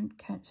 don't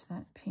catch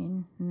that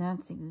pin. And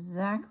that's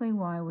exactly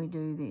why we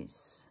do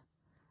this,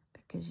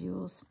 because you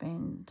will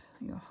spend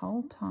your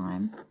whole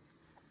time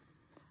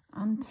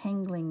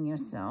untangling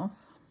yourself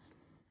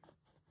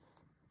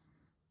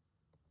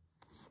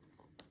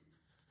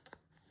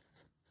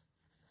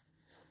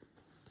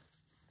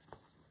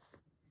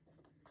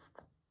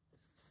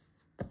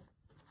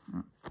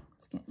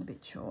it's getting a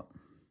bit short.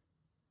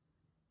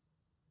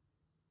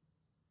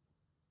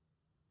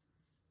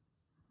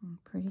 I'm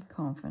pretty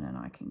confident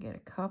I can get a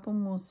couple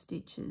more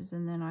stitches,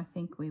 and then I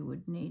think we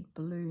would need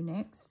blue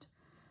next.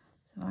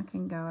 So I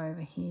can go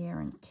over here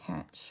and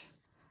catch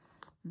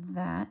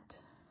that.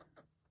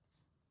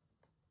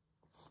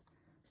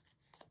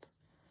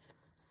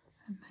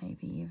 And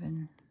maybe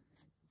even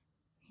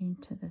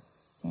into the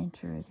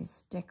center of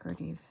this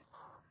decorative.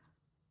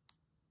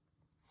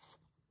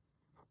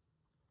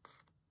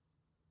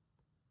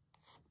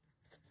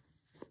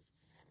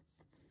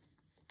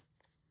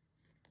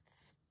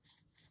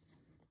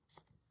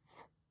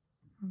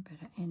 I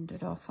better end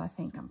it off. I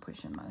think I'm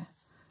pushing my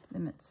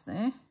limits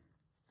there.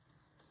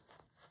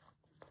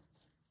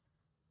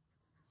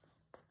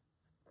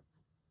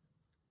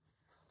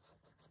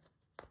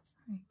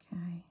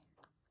 Okay.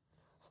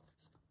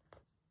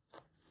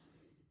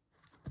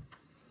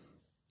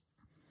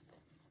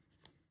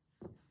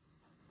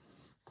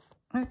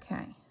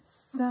 Okay,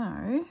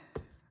 so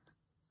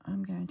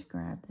I'm going to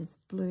grab this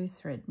blue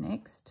thread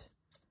next,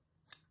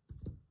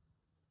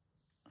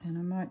 and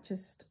I might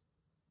just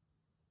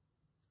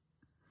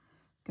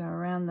go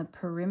around the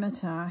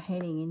perimeter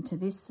heading into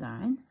this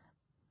zone,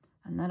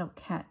 and that'll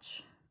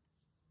catch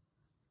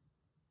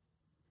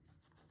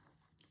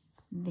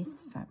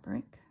this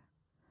fabric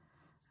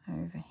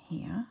over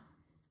here.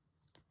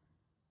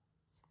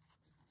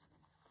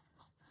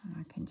 And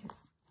I can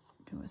just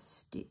do a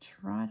stitch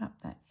right up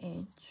that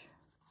edge.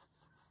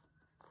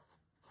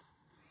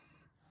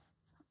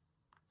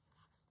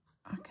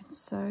 I can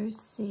so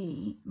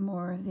see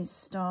more of this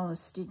style of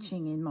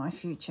stitching in my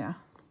future.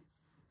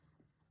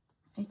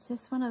 It's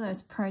just one of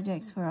those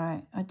projects where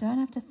I don't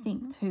have to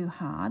think too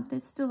hard.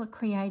 There's still a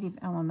creative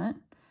element.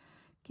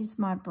 Gives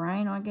my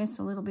brain, I guess,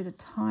 a little bit of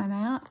time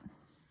out.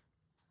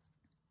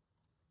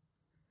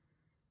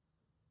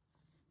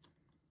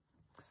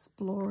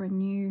 Explore a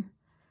new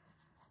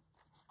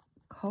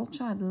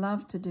culture. I'd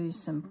love to do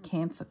some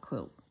camphor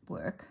quilt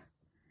work,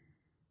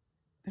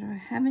 but I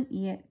haven't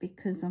yet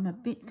because I'm a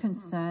bit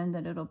concerned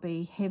that it'll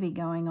be heavy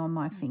going on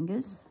my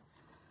fingers.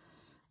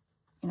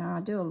 You know,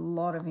 I do a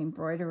lot of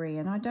embroidery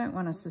and I don't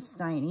want to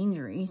sustain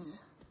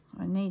injuries.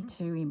 I need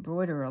to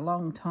embroider a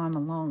long time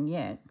along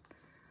yet.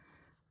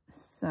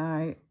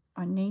 So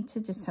I need to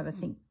just have a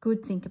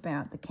good think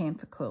about the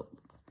camphor quilt,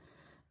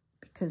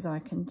 because I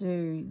can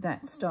do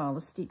that style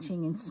of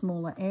stitching in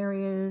smaller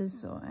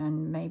areas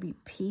and maybe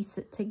piece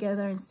it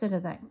together instead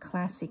of that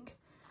classic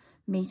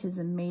meters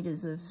and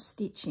meters of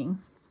stitching.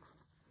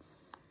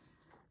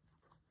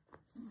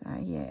 So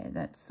yeah,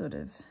 that's sort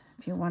of,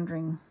 if you're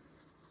wondering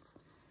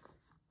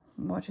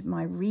what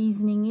my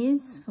reasoning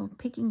is for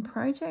picking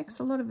projects,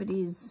 a lot of it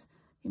is,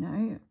 you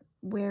know,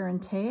 wear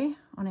and tear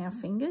on our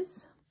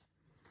fingers.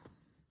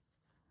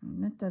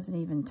 And that doesn't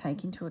even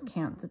take into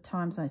account the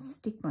times I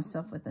stick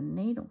myself with a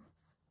needle.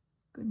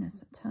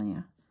 Goodness, I tell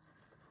you.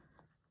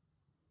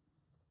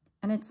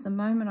 And it's the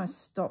moment I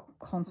stop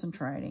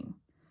concentrating.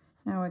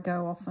 Now I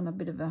go off on a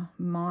bit of a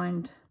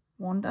mind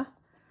wander.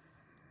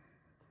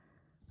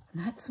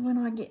 And that's when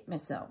I get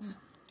myself.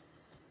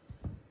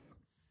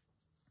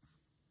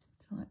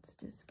 So let's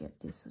just get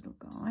this little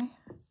guy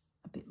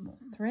a bit more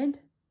thread.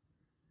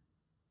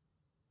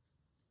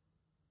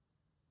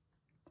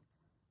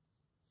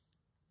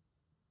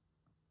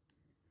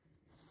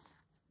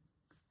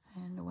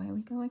 And away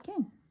we go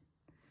again.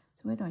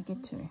 So where do I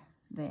get to?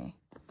 There.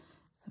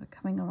 So we're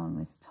coming along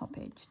this top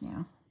edge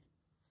now.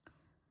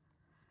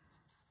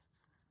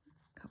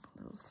 A couple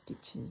little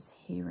stitches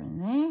here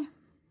and there.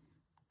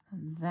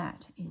 And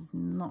that is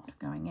not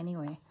going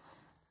anywhere.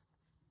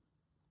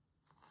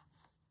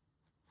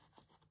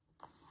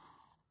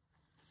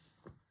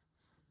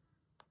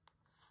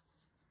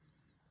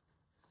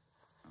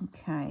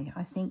 Okay,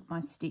 I think my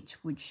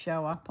stitch would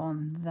show up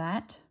on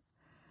that.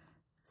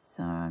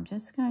 So I'm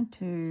just going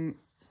to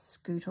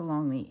scoot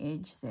along the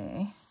edge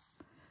there.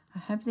 I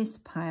have this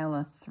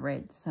paler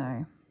thread, so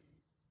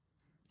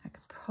I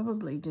could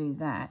probably do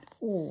that,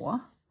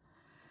 or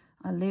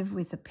I live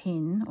with a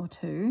pin or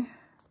two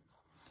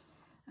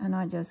and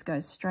I just go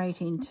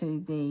straight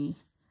into the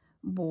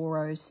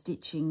borrow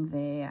stitching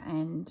there,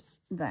 and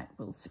that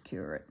will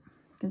secure it,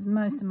 because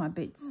most of my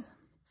bits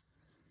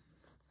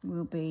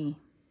will be,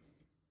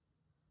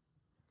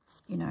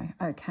 you know,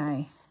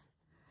 okay.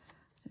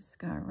 Just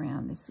go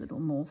around this little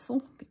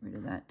morsel, get rid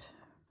of that.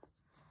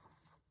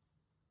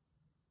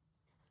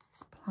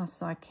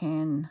 Plus I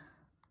can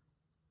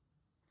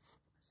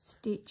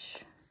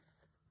stitch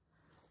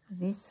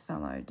this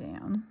fellow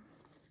down,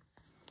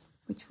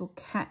 which will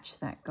catch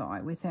that guy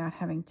without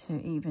having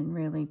to even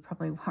really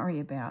probably worry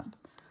about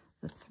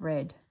the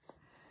thread.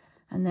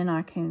 And then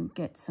I can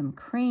get some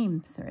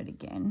cream thread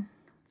again.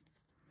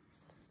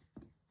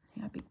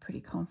 See, I'd be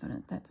pretty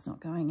confident that's not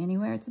going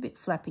anywhere. It's a bit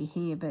flappy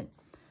here, but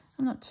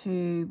I'm not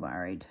too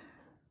worried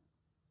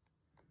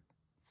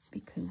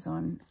because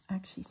I'm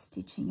actually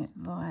stitching it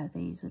via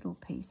these little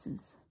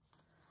pieces.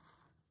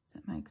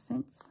 Does that make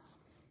sense?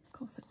 Of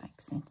course it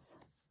makes sense.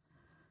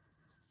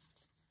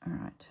 All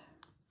right.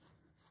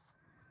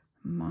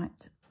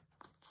 Might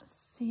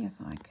see if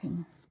I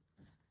can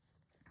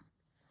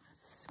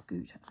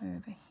scoot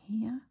over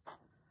here.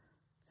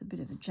 It's a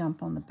bit of a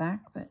jump on the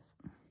back, but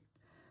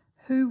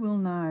who will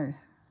know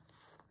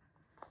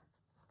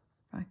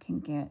if I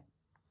can get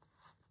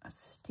a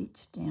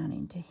stitch down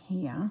into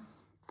here.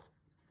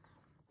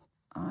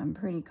 I'm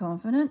pretty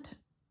confident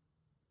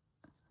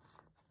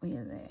we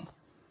are there.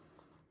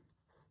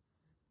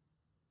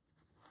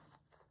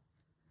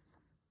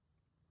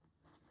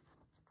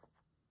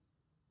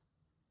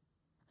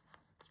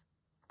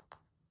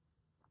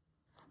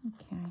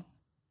 Okay.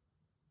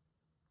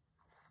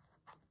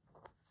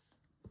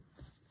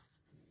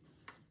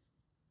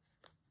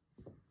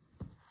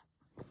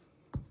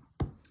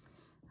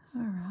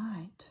 All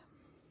right.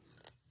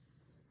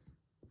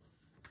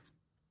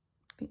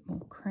 Bit more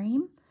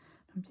cream.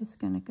 I'm just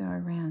going to go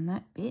around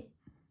that bit.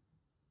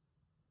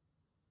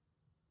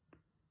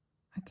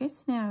 I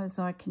guess now as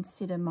I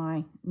consider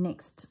my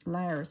next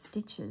layer of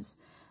stitches,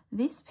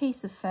 this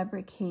piece of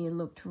fabric here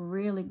looked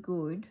really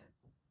good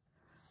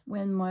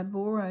when my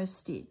borrow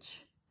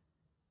stitch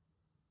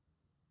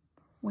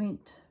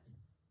went,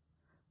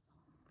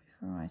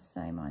 before I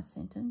say my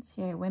sentence,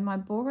 yeah, when my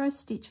borrow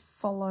stitch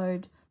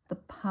followed the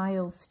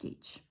pale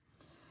stitch.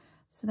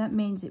 So that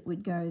means it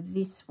would go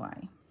this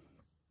way.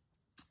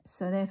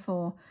 So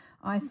therefore,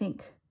 I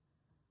think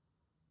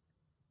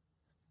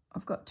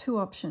I've got two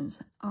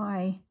options.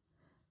 I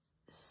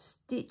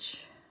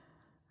stitch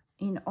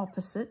in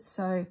opposite,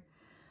 so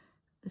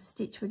the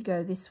stitch would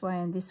go this way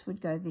and this would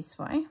go this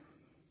way.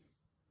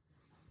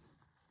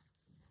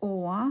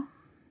 Or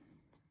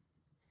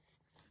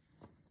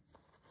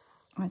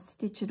I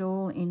stitch it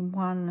all in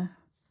one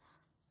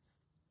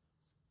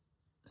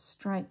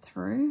straight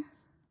through.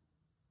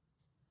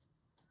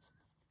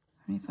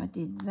 And if I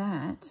did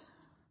that,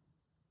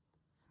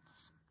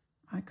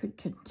 I could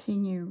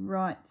continue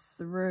right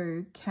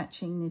through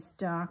catching this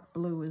dark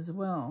blue as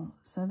well.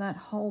 So that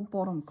whole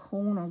bottom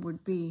corner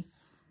would be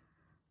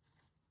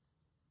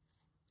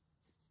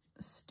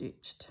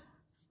stitched.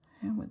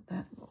 How would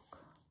that look?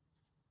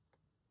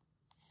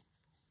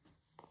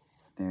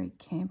 It's very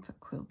camphor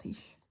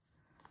quiltish.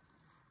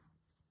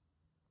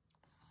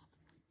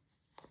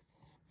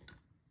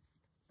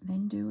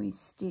 Then do we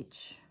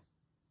stitch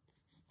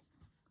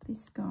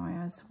this guy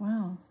as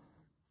well?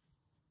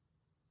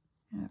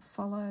 And it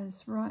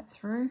follows right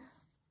through.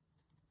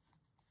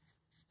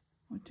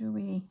 Or do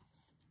we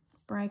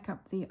break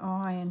up the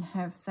eye and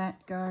have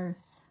that go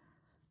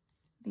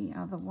the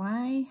other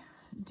way?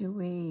 Do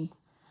we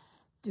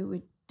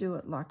do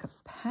it like a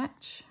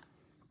patch?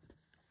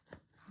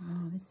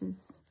 Oh,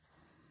 it's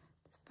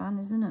fun,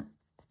 isn't it?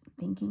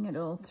 Thinking it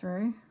all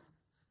through.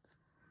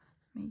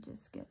 Let me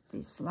just get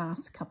this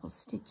last couple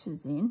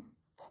stitches in.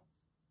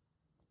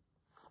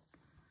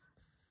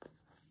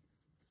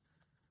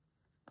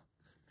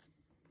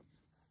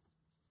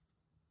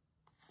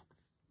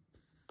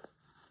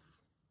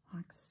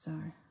 Like so.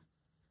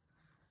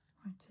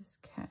 I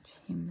just catch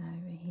him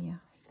over here.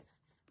 He's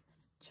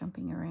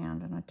jumping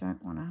around and I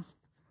don't want to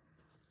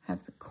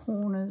have the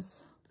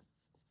corners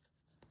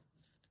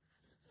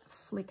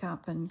flick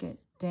up and get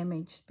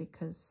damaged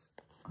because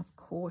I've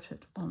caught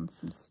it on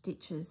some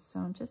stitches.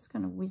 So I'm just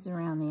going to whiz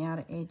around the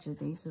outer edge of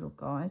these little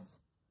guys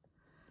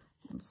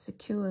and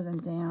secure them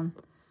down.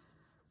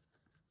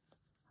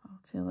 I'll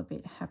feel a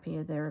bit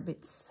happier, they're a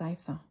bit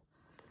safer.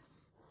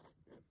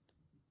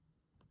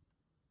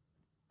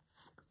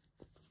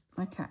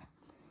 Okay.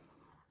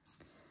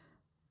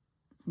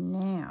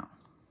 Now,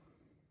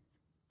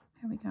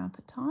 how are we going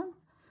for time?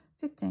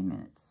 15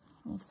 minutes.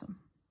 Awesome.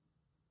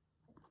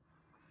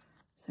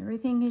 So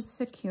everything is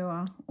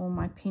secure. All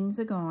my pins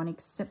are gone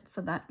except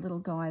for that little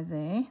guy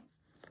there.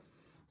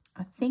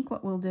 I think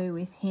what we'll do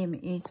with him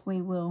is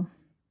we will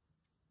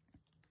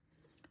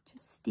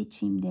just stitch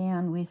him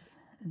down with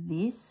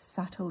this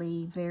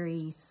subtly,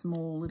 very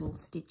small little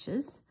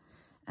stitches,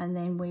 and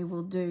then we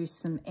will do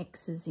some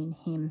X's in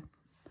him,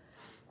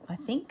 I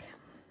think.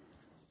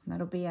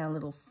 That'll be our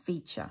little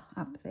feature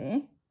up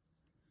there.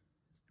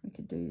 We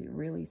could do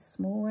really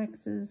small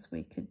X's.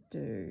 We could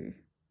do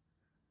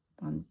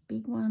one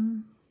big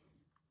one.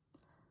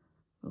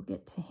 We'll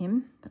get to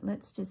him, but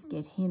let's just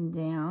get him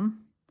down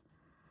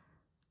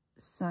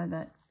so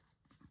that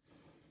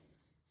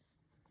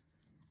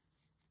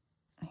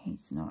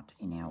he's not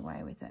in our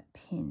way with that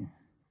pin.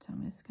 So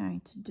I'm just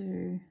going to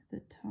do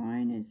the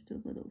tiniest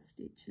of little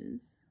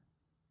stitches.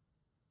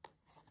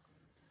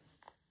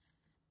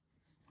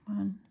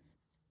 1,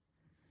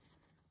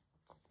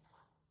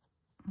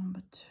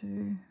 number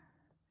 2.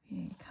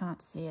 Yeah, you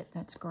can't see it,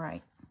 that's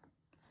great.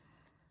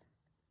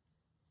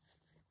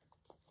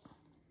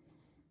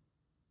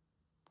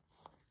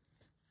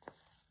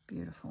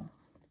 Beautiful.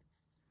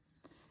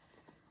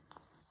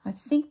 I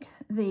think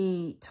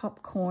the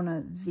top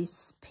corner,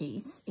 this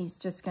piece, is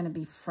just going to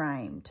be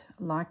framed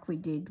like we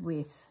did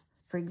with,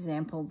 for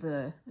example,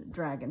 the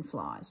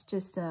dragonflies,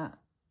 just a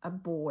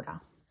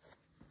border.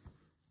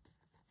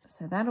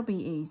 So that'll be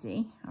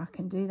easy. I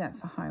can do that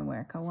for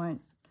homework. I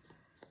won't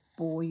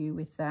bore you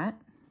with that.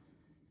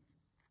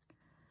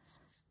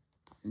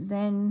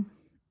 Then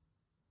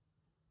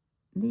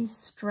this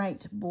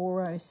straight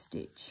boro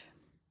stitch.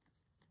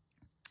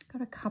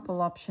 Got a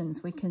couple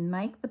options. We can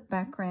make the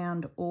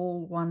background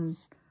all one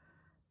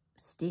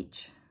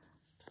stitch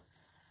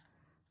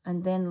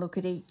and then look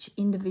at each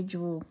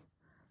individual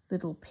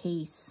little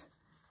piece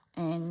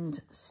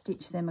and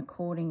stitch them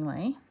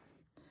accordingly.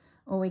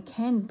 Or we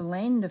can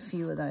blend a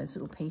few of those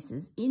little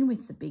pieces in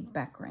with the big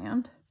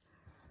background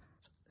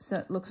so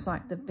it looks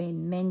like they've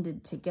been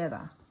mended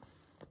together.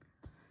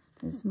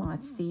 This is my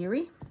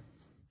theory.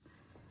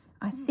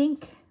 I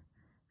think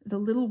the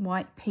little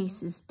white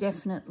piece is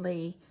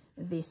definitely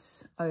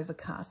this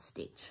overcast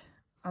stitch.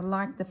 I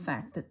like the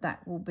fact that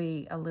that will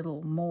be a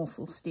little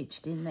morsel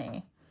stitched in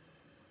there.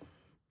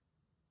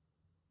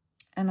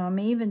 And I'm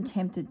even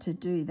tempted to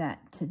do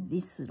that to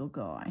this little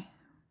guy.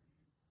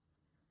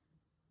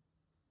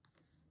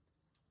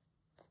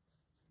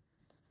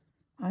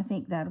 I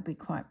think that'll be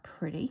quite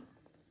pretty.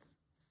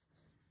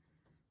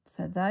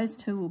 So those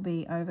two will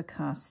be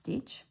overcast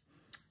stitch.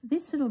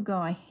 This little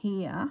guy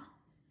here,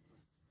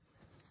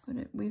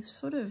 we've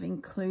sort of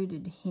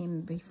included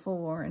him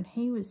before and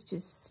he was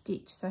just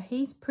stitched. So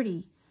he's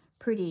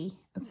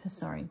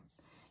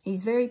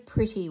he's very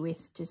pretty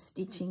with just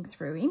stitching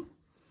through him.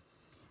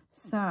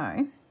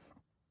 So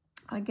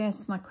I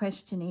guess my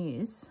question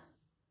is,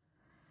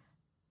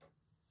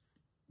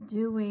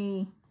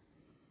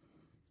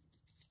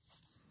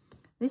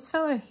 this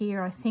fellow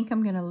here, I think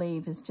I'm going to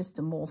leave as just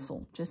a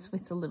morsel, just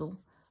with the little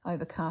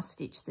overcast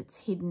stitch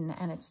that's hidden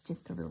and it's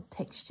just a little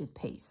textured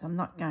piece. I'm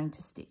not going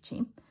to stitch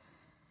him.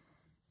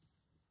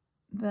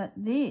 But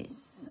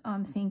this,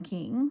 I'm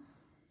thinking,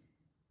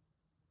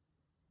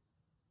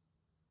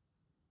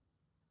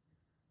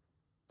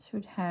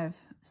 should have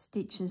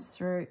stitches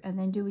through, and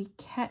then do we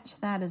catch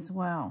that as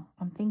well?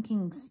 I'm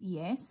thinking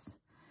yes,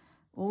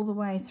 all the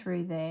way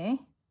through there.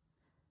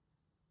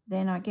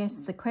 Then I guess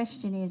the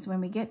question is,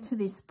 when we get to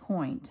this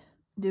point,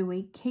 do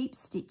we keep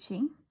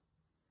stitching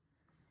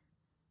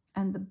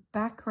and the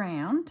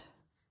background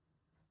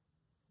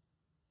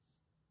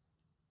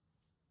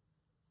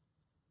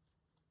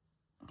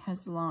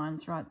has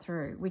lines right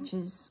through, which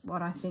is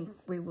what I think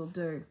we will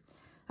do.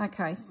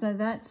 Okay, so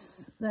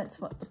that's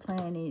what the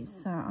plan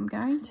is. So I'm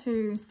going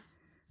to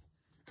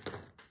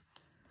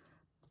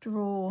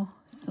draw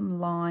some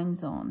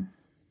lines on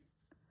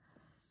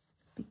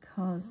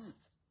because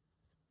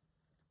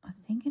I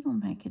think it'll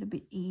make it a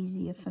bit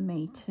easier for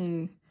me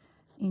to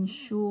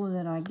ensure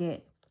that I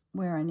get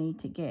where I need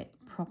to get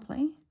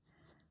properly.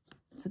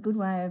 It's a good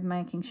way of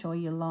making sure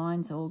your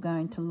lines are all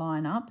going to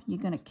line up. You're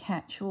going to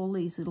catch all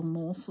these little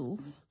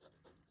morsels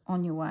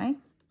on your way. You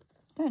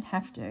don't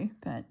have to,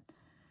 but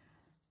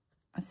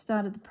I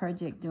started the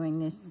project doing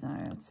this, so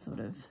it's sort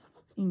of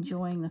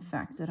enjoying the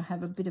fact that I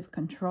have a bit of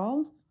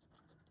control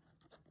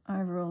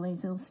over all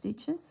these little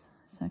stitches.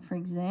 So for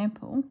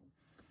example,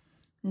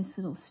 this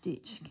little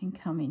stitch can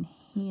come in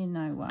here,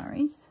 no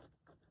worries.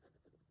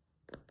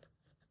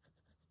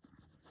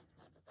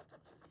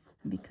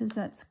 And because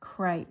that's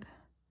crepe,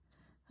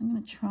 I'm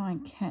going to try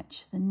and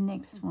catch the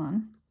next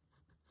one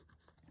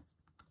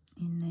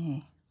in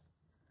there,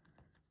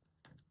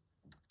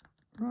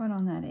 right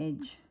on that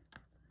edge,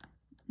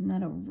 and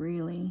that'll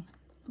really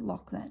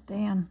lock that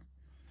down.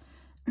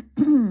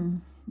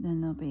 Then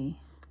there'll be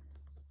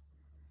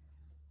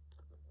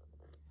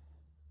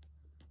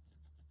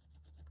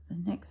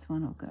the next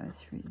one will go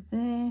through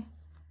there,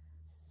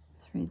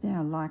 through there.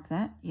 I like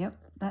that. Yep,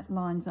 that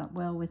lines up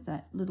well with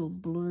that little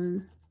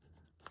blue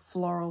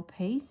floral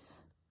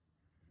piece.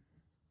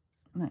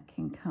 And that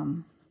can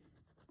come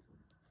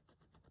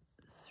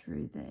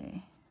through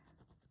there.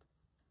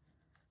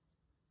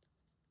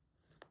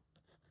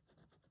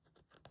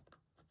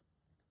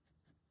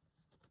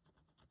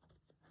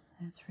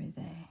 And through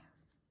there.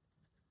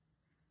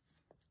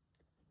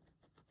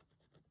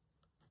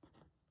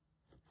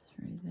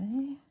 Through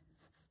there.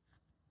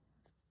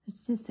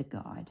 It's just a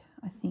guide.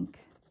 I think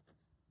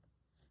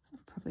I'm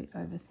probably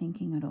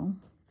overthinking it all,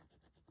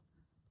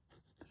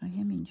 but I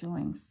am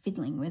enjoying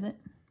fiddling with it.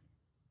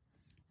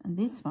 And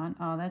this one,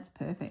 oh, that's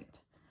perfect.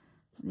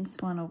 This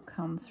one will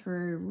come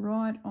through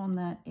right on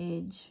that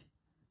edge,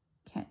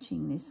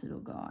 catching this little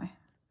guy.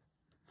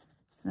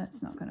 So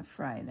that's not going to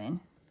fray then.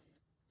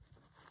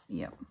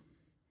 Yep.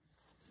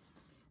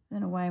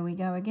 Then away we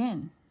go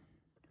again.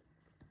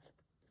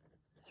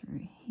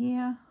 Through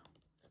here.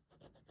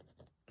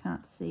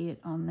 Can't see it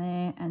on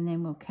there, and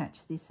then we'll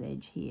catch this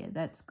edge here.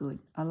 That's good.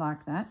 I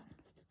like that.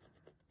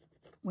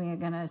 We are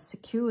going to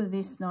secure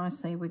this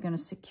nicely. We're going to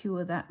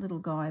secure that little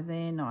guy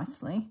there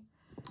nicely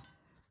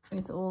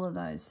with all of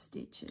those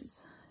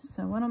stitches.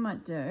 So what I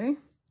might do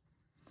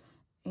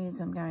is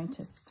I'm going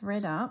to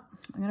thread up.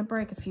 I'm going to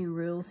break a few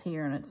rules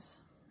here, and it's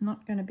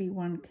not going to be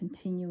one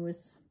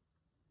continuous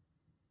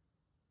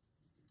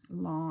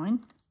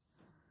line.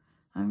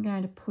 I'm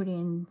going to put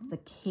in the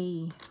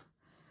key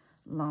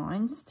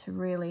lines to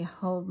really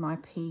hold my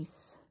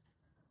piece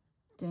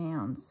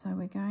down. So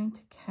we're going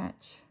to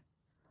catch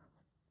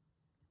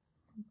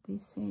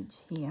this edge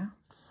here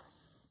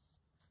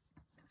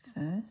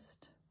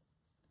first.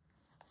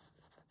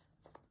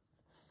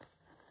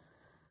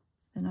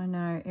 Then I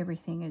know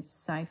everything is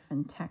safe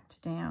and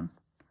tacked down.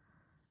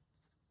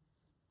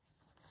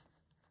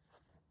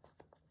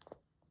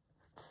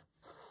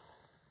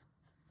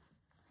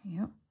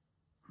 Yep.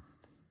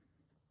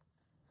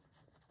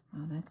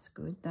 Oh, that's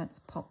good. That's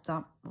popped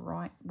up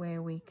right where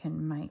we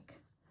can make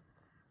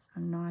a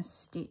nice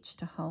stitch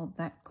to hold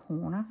that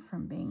corner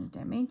from being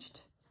damaged.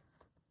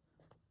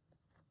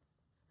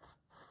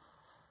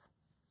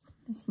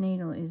 This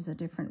needle is a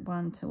different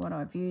one to what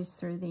I've used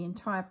through the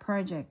entire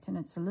project, and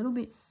it's a little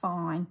bit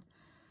fine.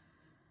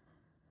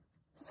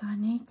 So I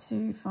need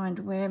to find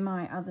where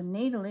my other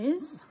needle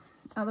is.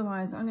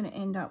 Otherwise, I'm going to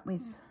end up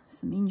with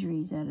some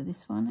injuries out of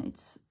this one.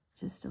 It's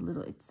just a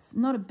little, it's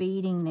not a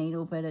beading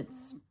needle, but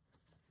it's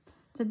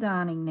a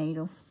darning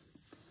needle,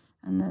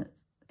 and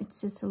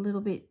it's just a little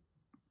bit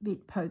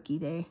pokey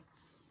there.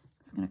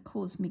 It's going to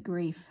cause me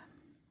grief.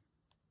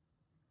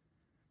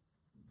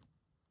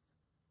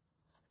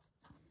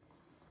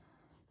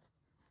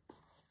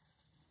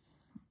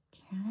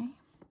 Okay,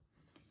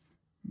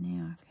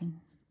 now I can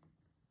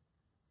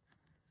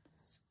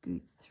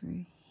scoot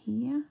through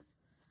here.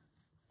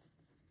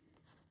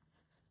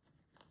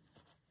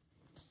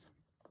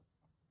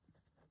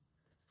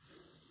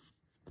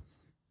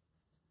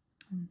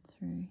 And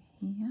through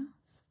here.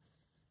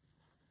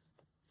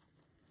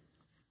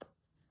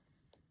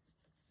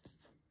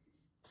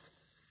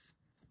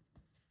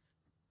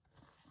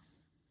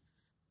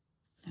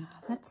 Oh,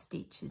 that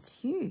stitch is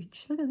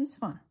huge. Look at this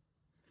one.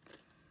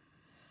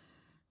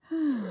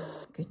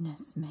 Oh,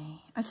 goodness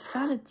me. I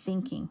started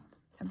thinking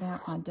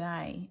about my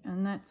day,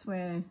 and that's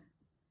where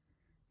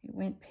it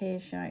went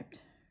pear-shaped.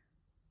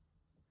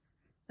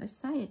 They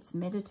say it's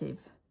meditative.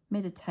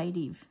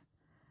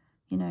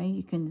 You know,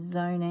 you can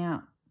zone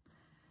out.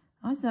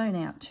 I zone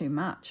out too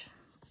much,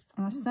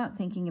 and I start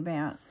thinking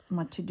about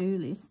my to-do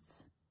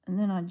lists, and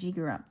then I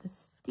jigger up the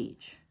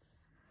stitch.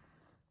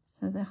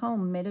 So the whole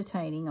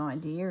meditating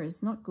idea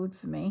is not good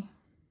for me.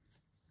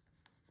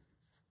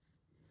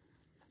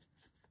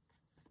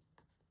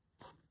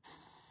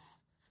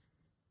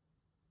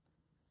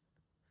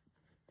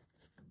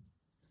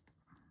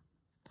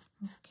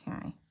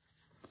 Okay.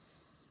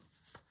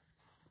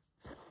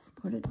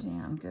 Put it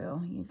down,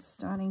 girl. You're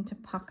starting to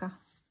pucker.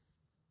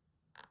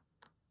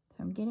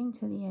 I'm getting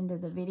to the end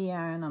of the video,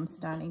 and I'm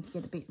starting to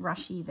get a bit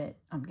rushy that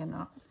I'm going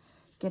to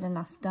get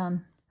enough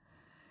done.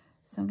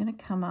 So I'm going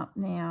to come up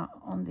now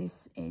on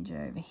this edge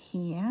over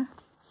here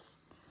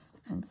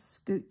and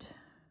scoot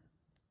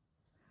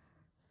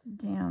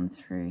down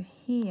through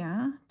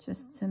here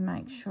just to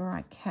make sure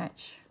I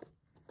catch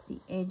the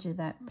edge of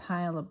that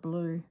paler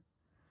blue.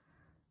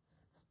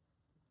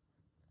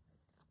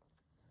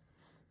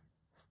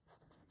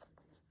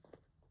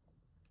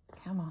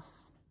 Come on.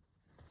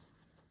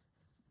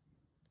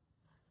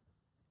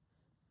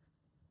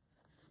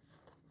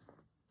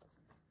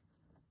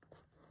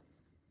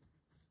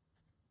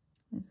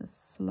 There's a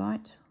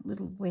slight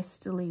little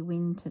westerly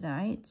wind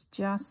today. It's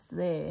just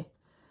there.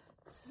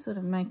 It sort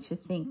of makes you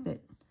think that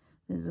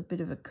there's a bit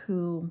of a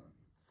cool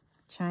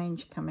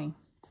change coming.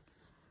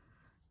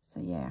 So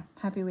yeah,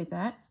 happy with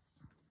that.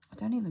 I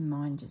don't even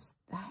mind just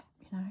that,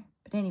 you know.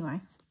 But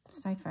anyway,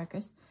 stay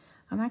focused.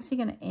 I'm actually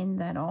going to end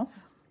that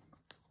off.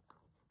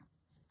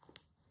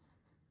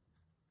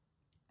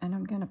 And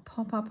I'm going to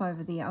pop up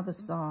over the other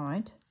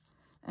side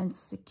and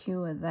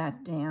secure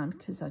that down,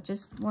 because I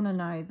just want to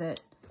know that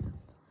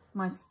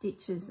my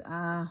stitches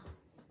are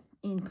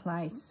in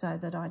place so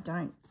that I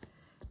don't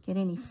get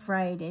any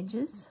frayed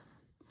edges.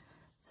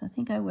 So I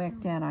think I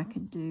worked out I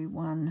could do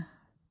one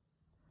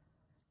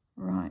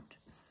right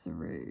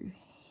through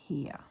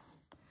here.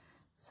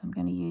 So I'm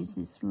going to use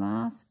this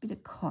last bit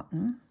of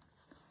cotton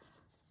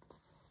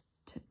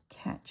to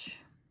catch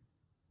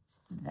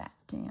that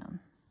down.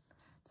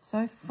 It's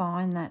so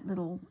fine, that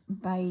little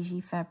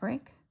beigey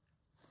fabric,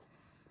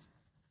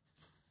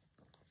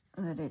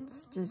 that it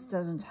just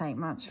doesn't take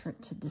much for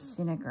it to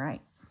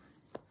disintegrate.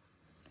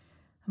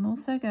 I'm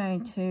also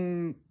going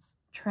to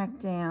track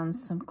down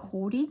some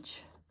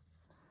cordage,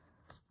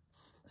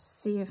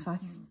 see if I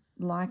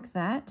like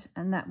that,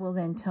 and that will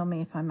then tell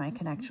me if I make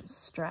an actual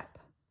strap.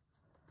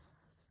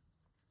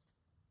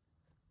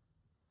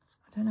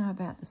 I don't know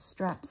about the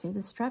strap. See,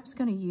 the strap's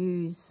going to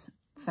use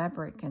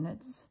fabric, and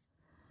it's,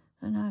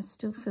 I don't know, I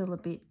still feel a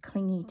bit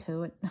clingy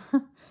to it.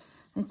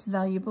 It's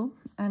valuable,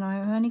 and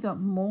I've only got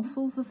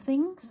morsels of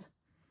things,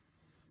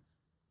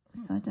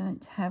 so I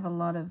don't have a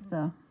lot of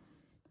the,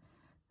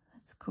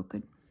 that's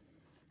crooked,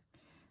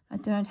 I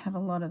don't have a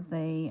lot of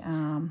the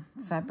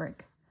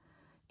fabric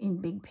in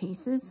big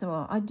pieces.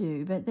 So I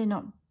do, but they're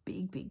not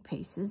big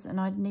pieces, and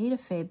I'd need a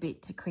fair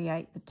bit to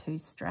create the two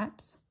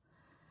straps.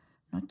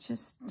 I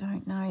just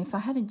don't know. If I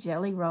had a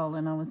jelly roll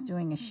and I was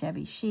doing a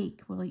shabby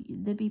chic, well,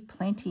 there'd be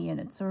plenty, and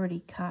it's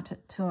already cut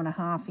at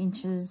 2.5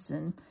 inches,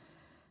 and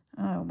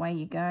oh, away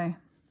you go,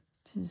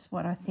 which is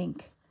what I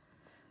think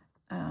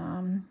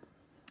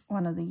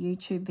one of the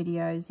YouTube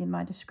videos in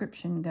my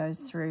description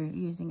goes through,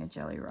 using a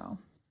jelly roll.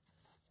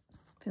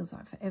 Feels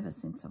like forever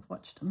since I've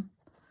watched them.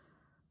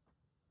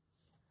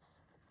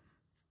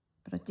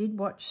 But I did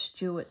watch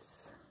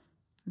Stuart's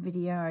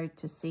video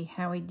to see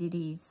how he did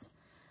his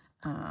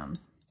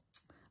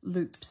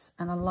loops,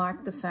 and I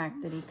like the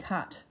fact that he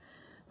cut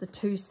the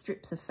 2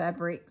 strips of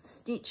fabric,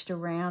 stitched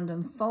around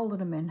them, folded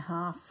them in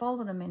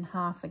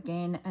half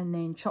again, and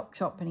then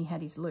chop, and he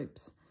had his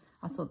loops.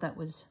 I thought that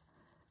was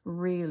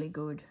really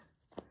good.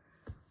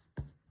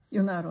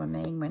 You'll know what I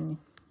mean when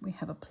we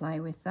have a play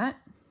with that.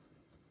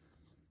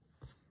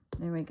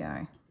 There we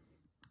go.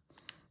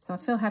 So I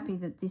feel happy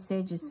that this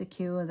edge is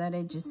secure, that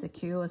edge is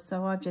secure,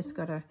 so I've just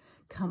got to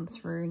come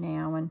through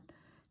now and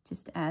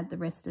just add the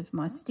rest of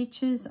my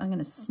stitches. I'm going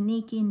to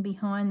sneak in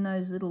behind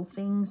those little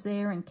things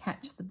there and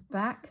catch the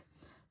back.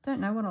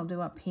 Don't know what I'll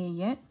do up here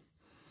yet.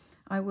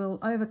 I will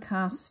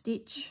overcast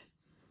stitch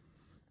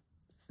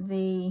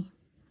the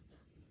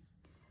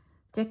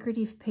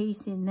decorative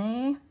piece in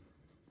there.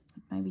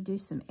 Maybe do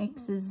some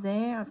X's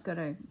there. I've got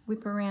to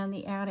whip around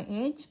the outer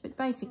edge, but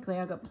basically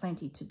I've got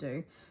plenty to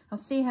do. I'll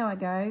see how I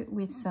go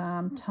with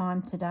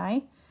time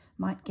today.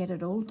 Might get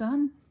it all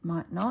done,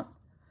 might not.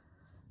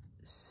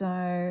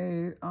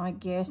 So I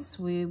guess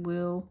we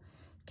will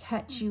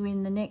catch you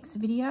in the next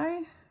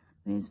video.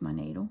 There's my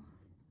needle,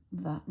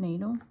 that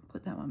needle,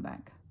 put that one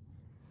back.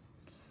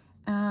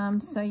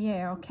 So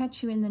yeah, I'll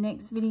catch you in the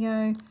next video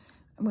and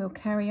we'll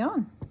carry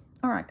on.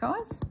 All right,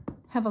 guys,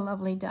 have a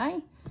lovely day,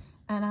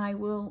 and I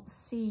will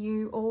see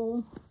you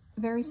all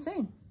very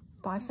soon.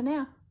 Bye for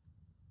now.